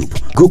 YouTube,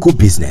 Google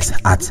Business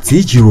at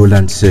TG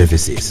Roland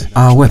Services.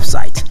 Our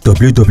website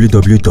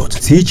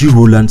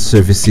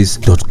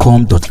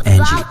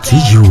www.tgrolandservices.com.ng.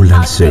 TG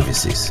Roland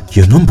Services,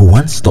 your number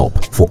one stop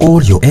for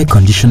all your air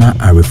conditioner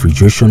and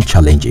refrigeration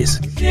challenges.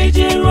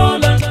 TG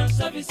Roland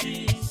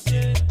Services.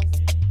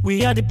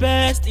 We are the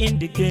best in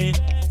the game.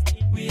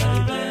 We are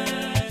the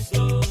best.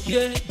 Oh.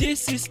 Yeah,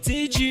 this is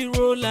TG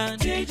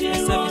Roland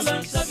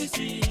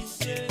Services.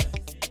 Yeah.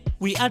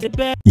 We are the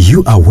best.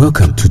 You are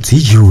welcome to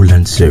TG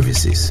Roland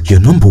Services,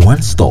 your number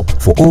one stop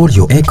for all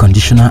your air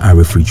conditioner and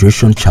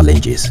refrigeration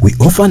challenges. We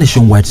offer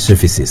nationwide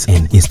services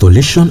in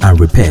installation and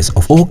repairs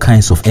of all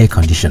kinds of air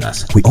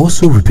conditioners. We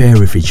also repair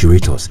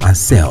refrigerators and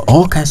sell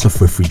all kinds of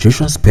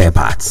refrigeration spare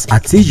parts.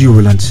 At TG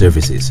Roland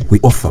Services, we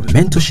offer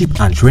mentorship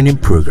and training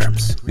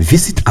programs.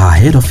 Visit our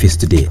head office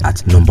today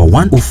at number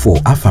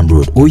 104 Afam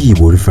Road,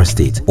 Oyibo River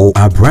State, or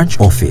our branch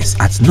office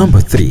at number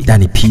 3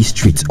 Danny P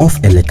Street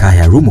off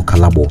Elekaya Rumu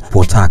Kalabo,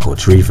 Port Harcourt,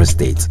 River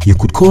State. You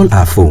could call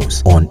our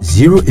phones on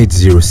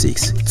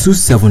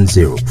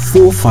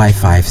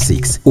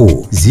 0806-270-4556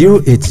 or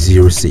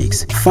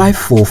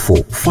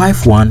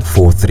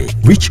 0806-544-5143.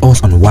 Reach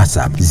us on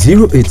WhatsApp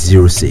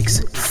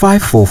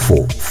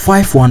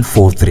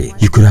 0806-544-5143.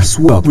 You could as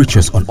well reach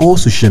us on all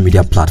social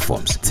media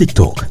platforms: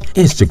 TikTok,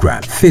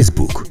 Instagram,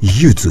 Facebook,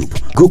 YouTube,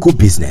 Google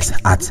Business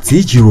at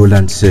TG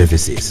Roland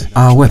Services.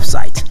 Our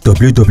website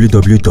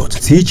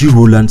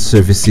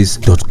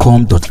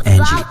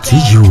www.tgrolandservices.com.ng.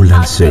 TG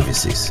Roland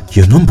Services,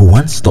 your number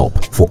one stop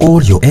for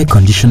all your air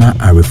conditioner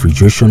and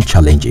refrigeration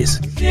challenges.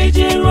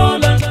 TG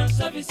Roland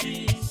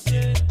Services.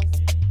 Yeah.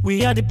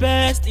 We are the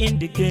best in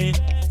the game.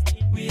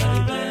 We are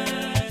the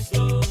best.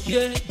 Oh.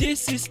 Yeah,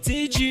 this is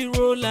TG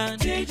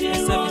Roland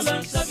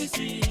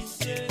Services.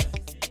 Yeah.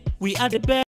 We are the best.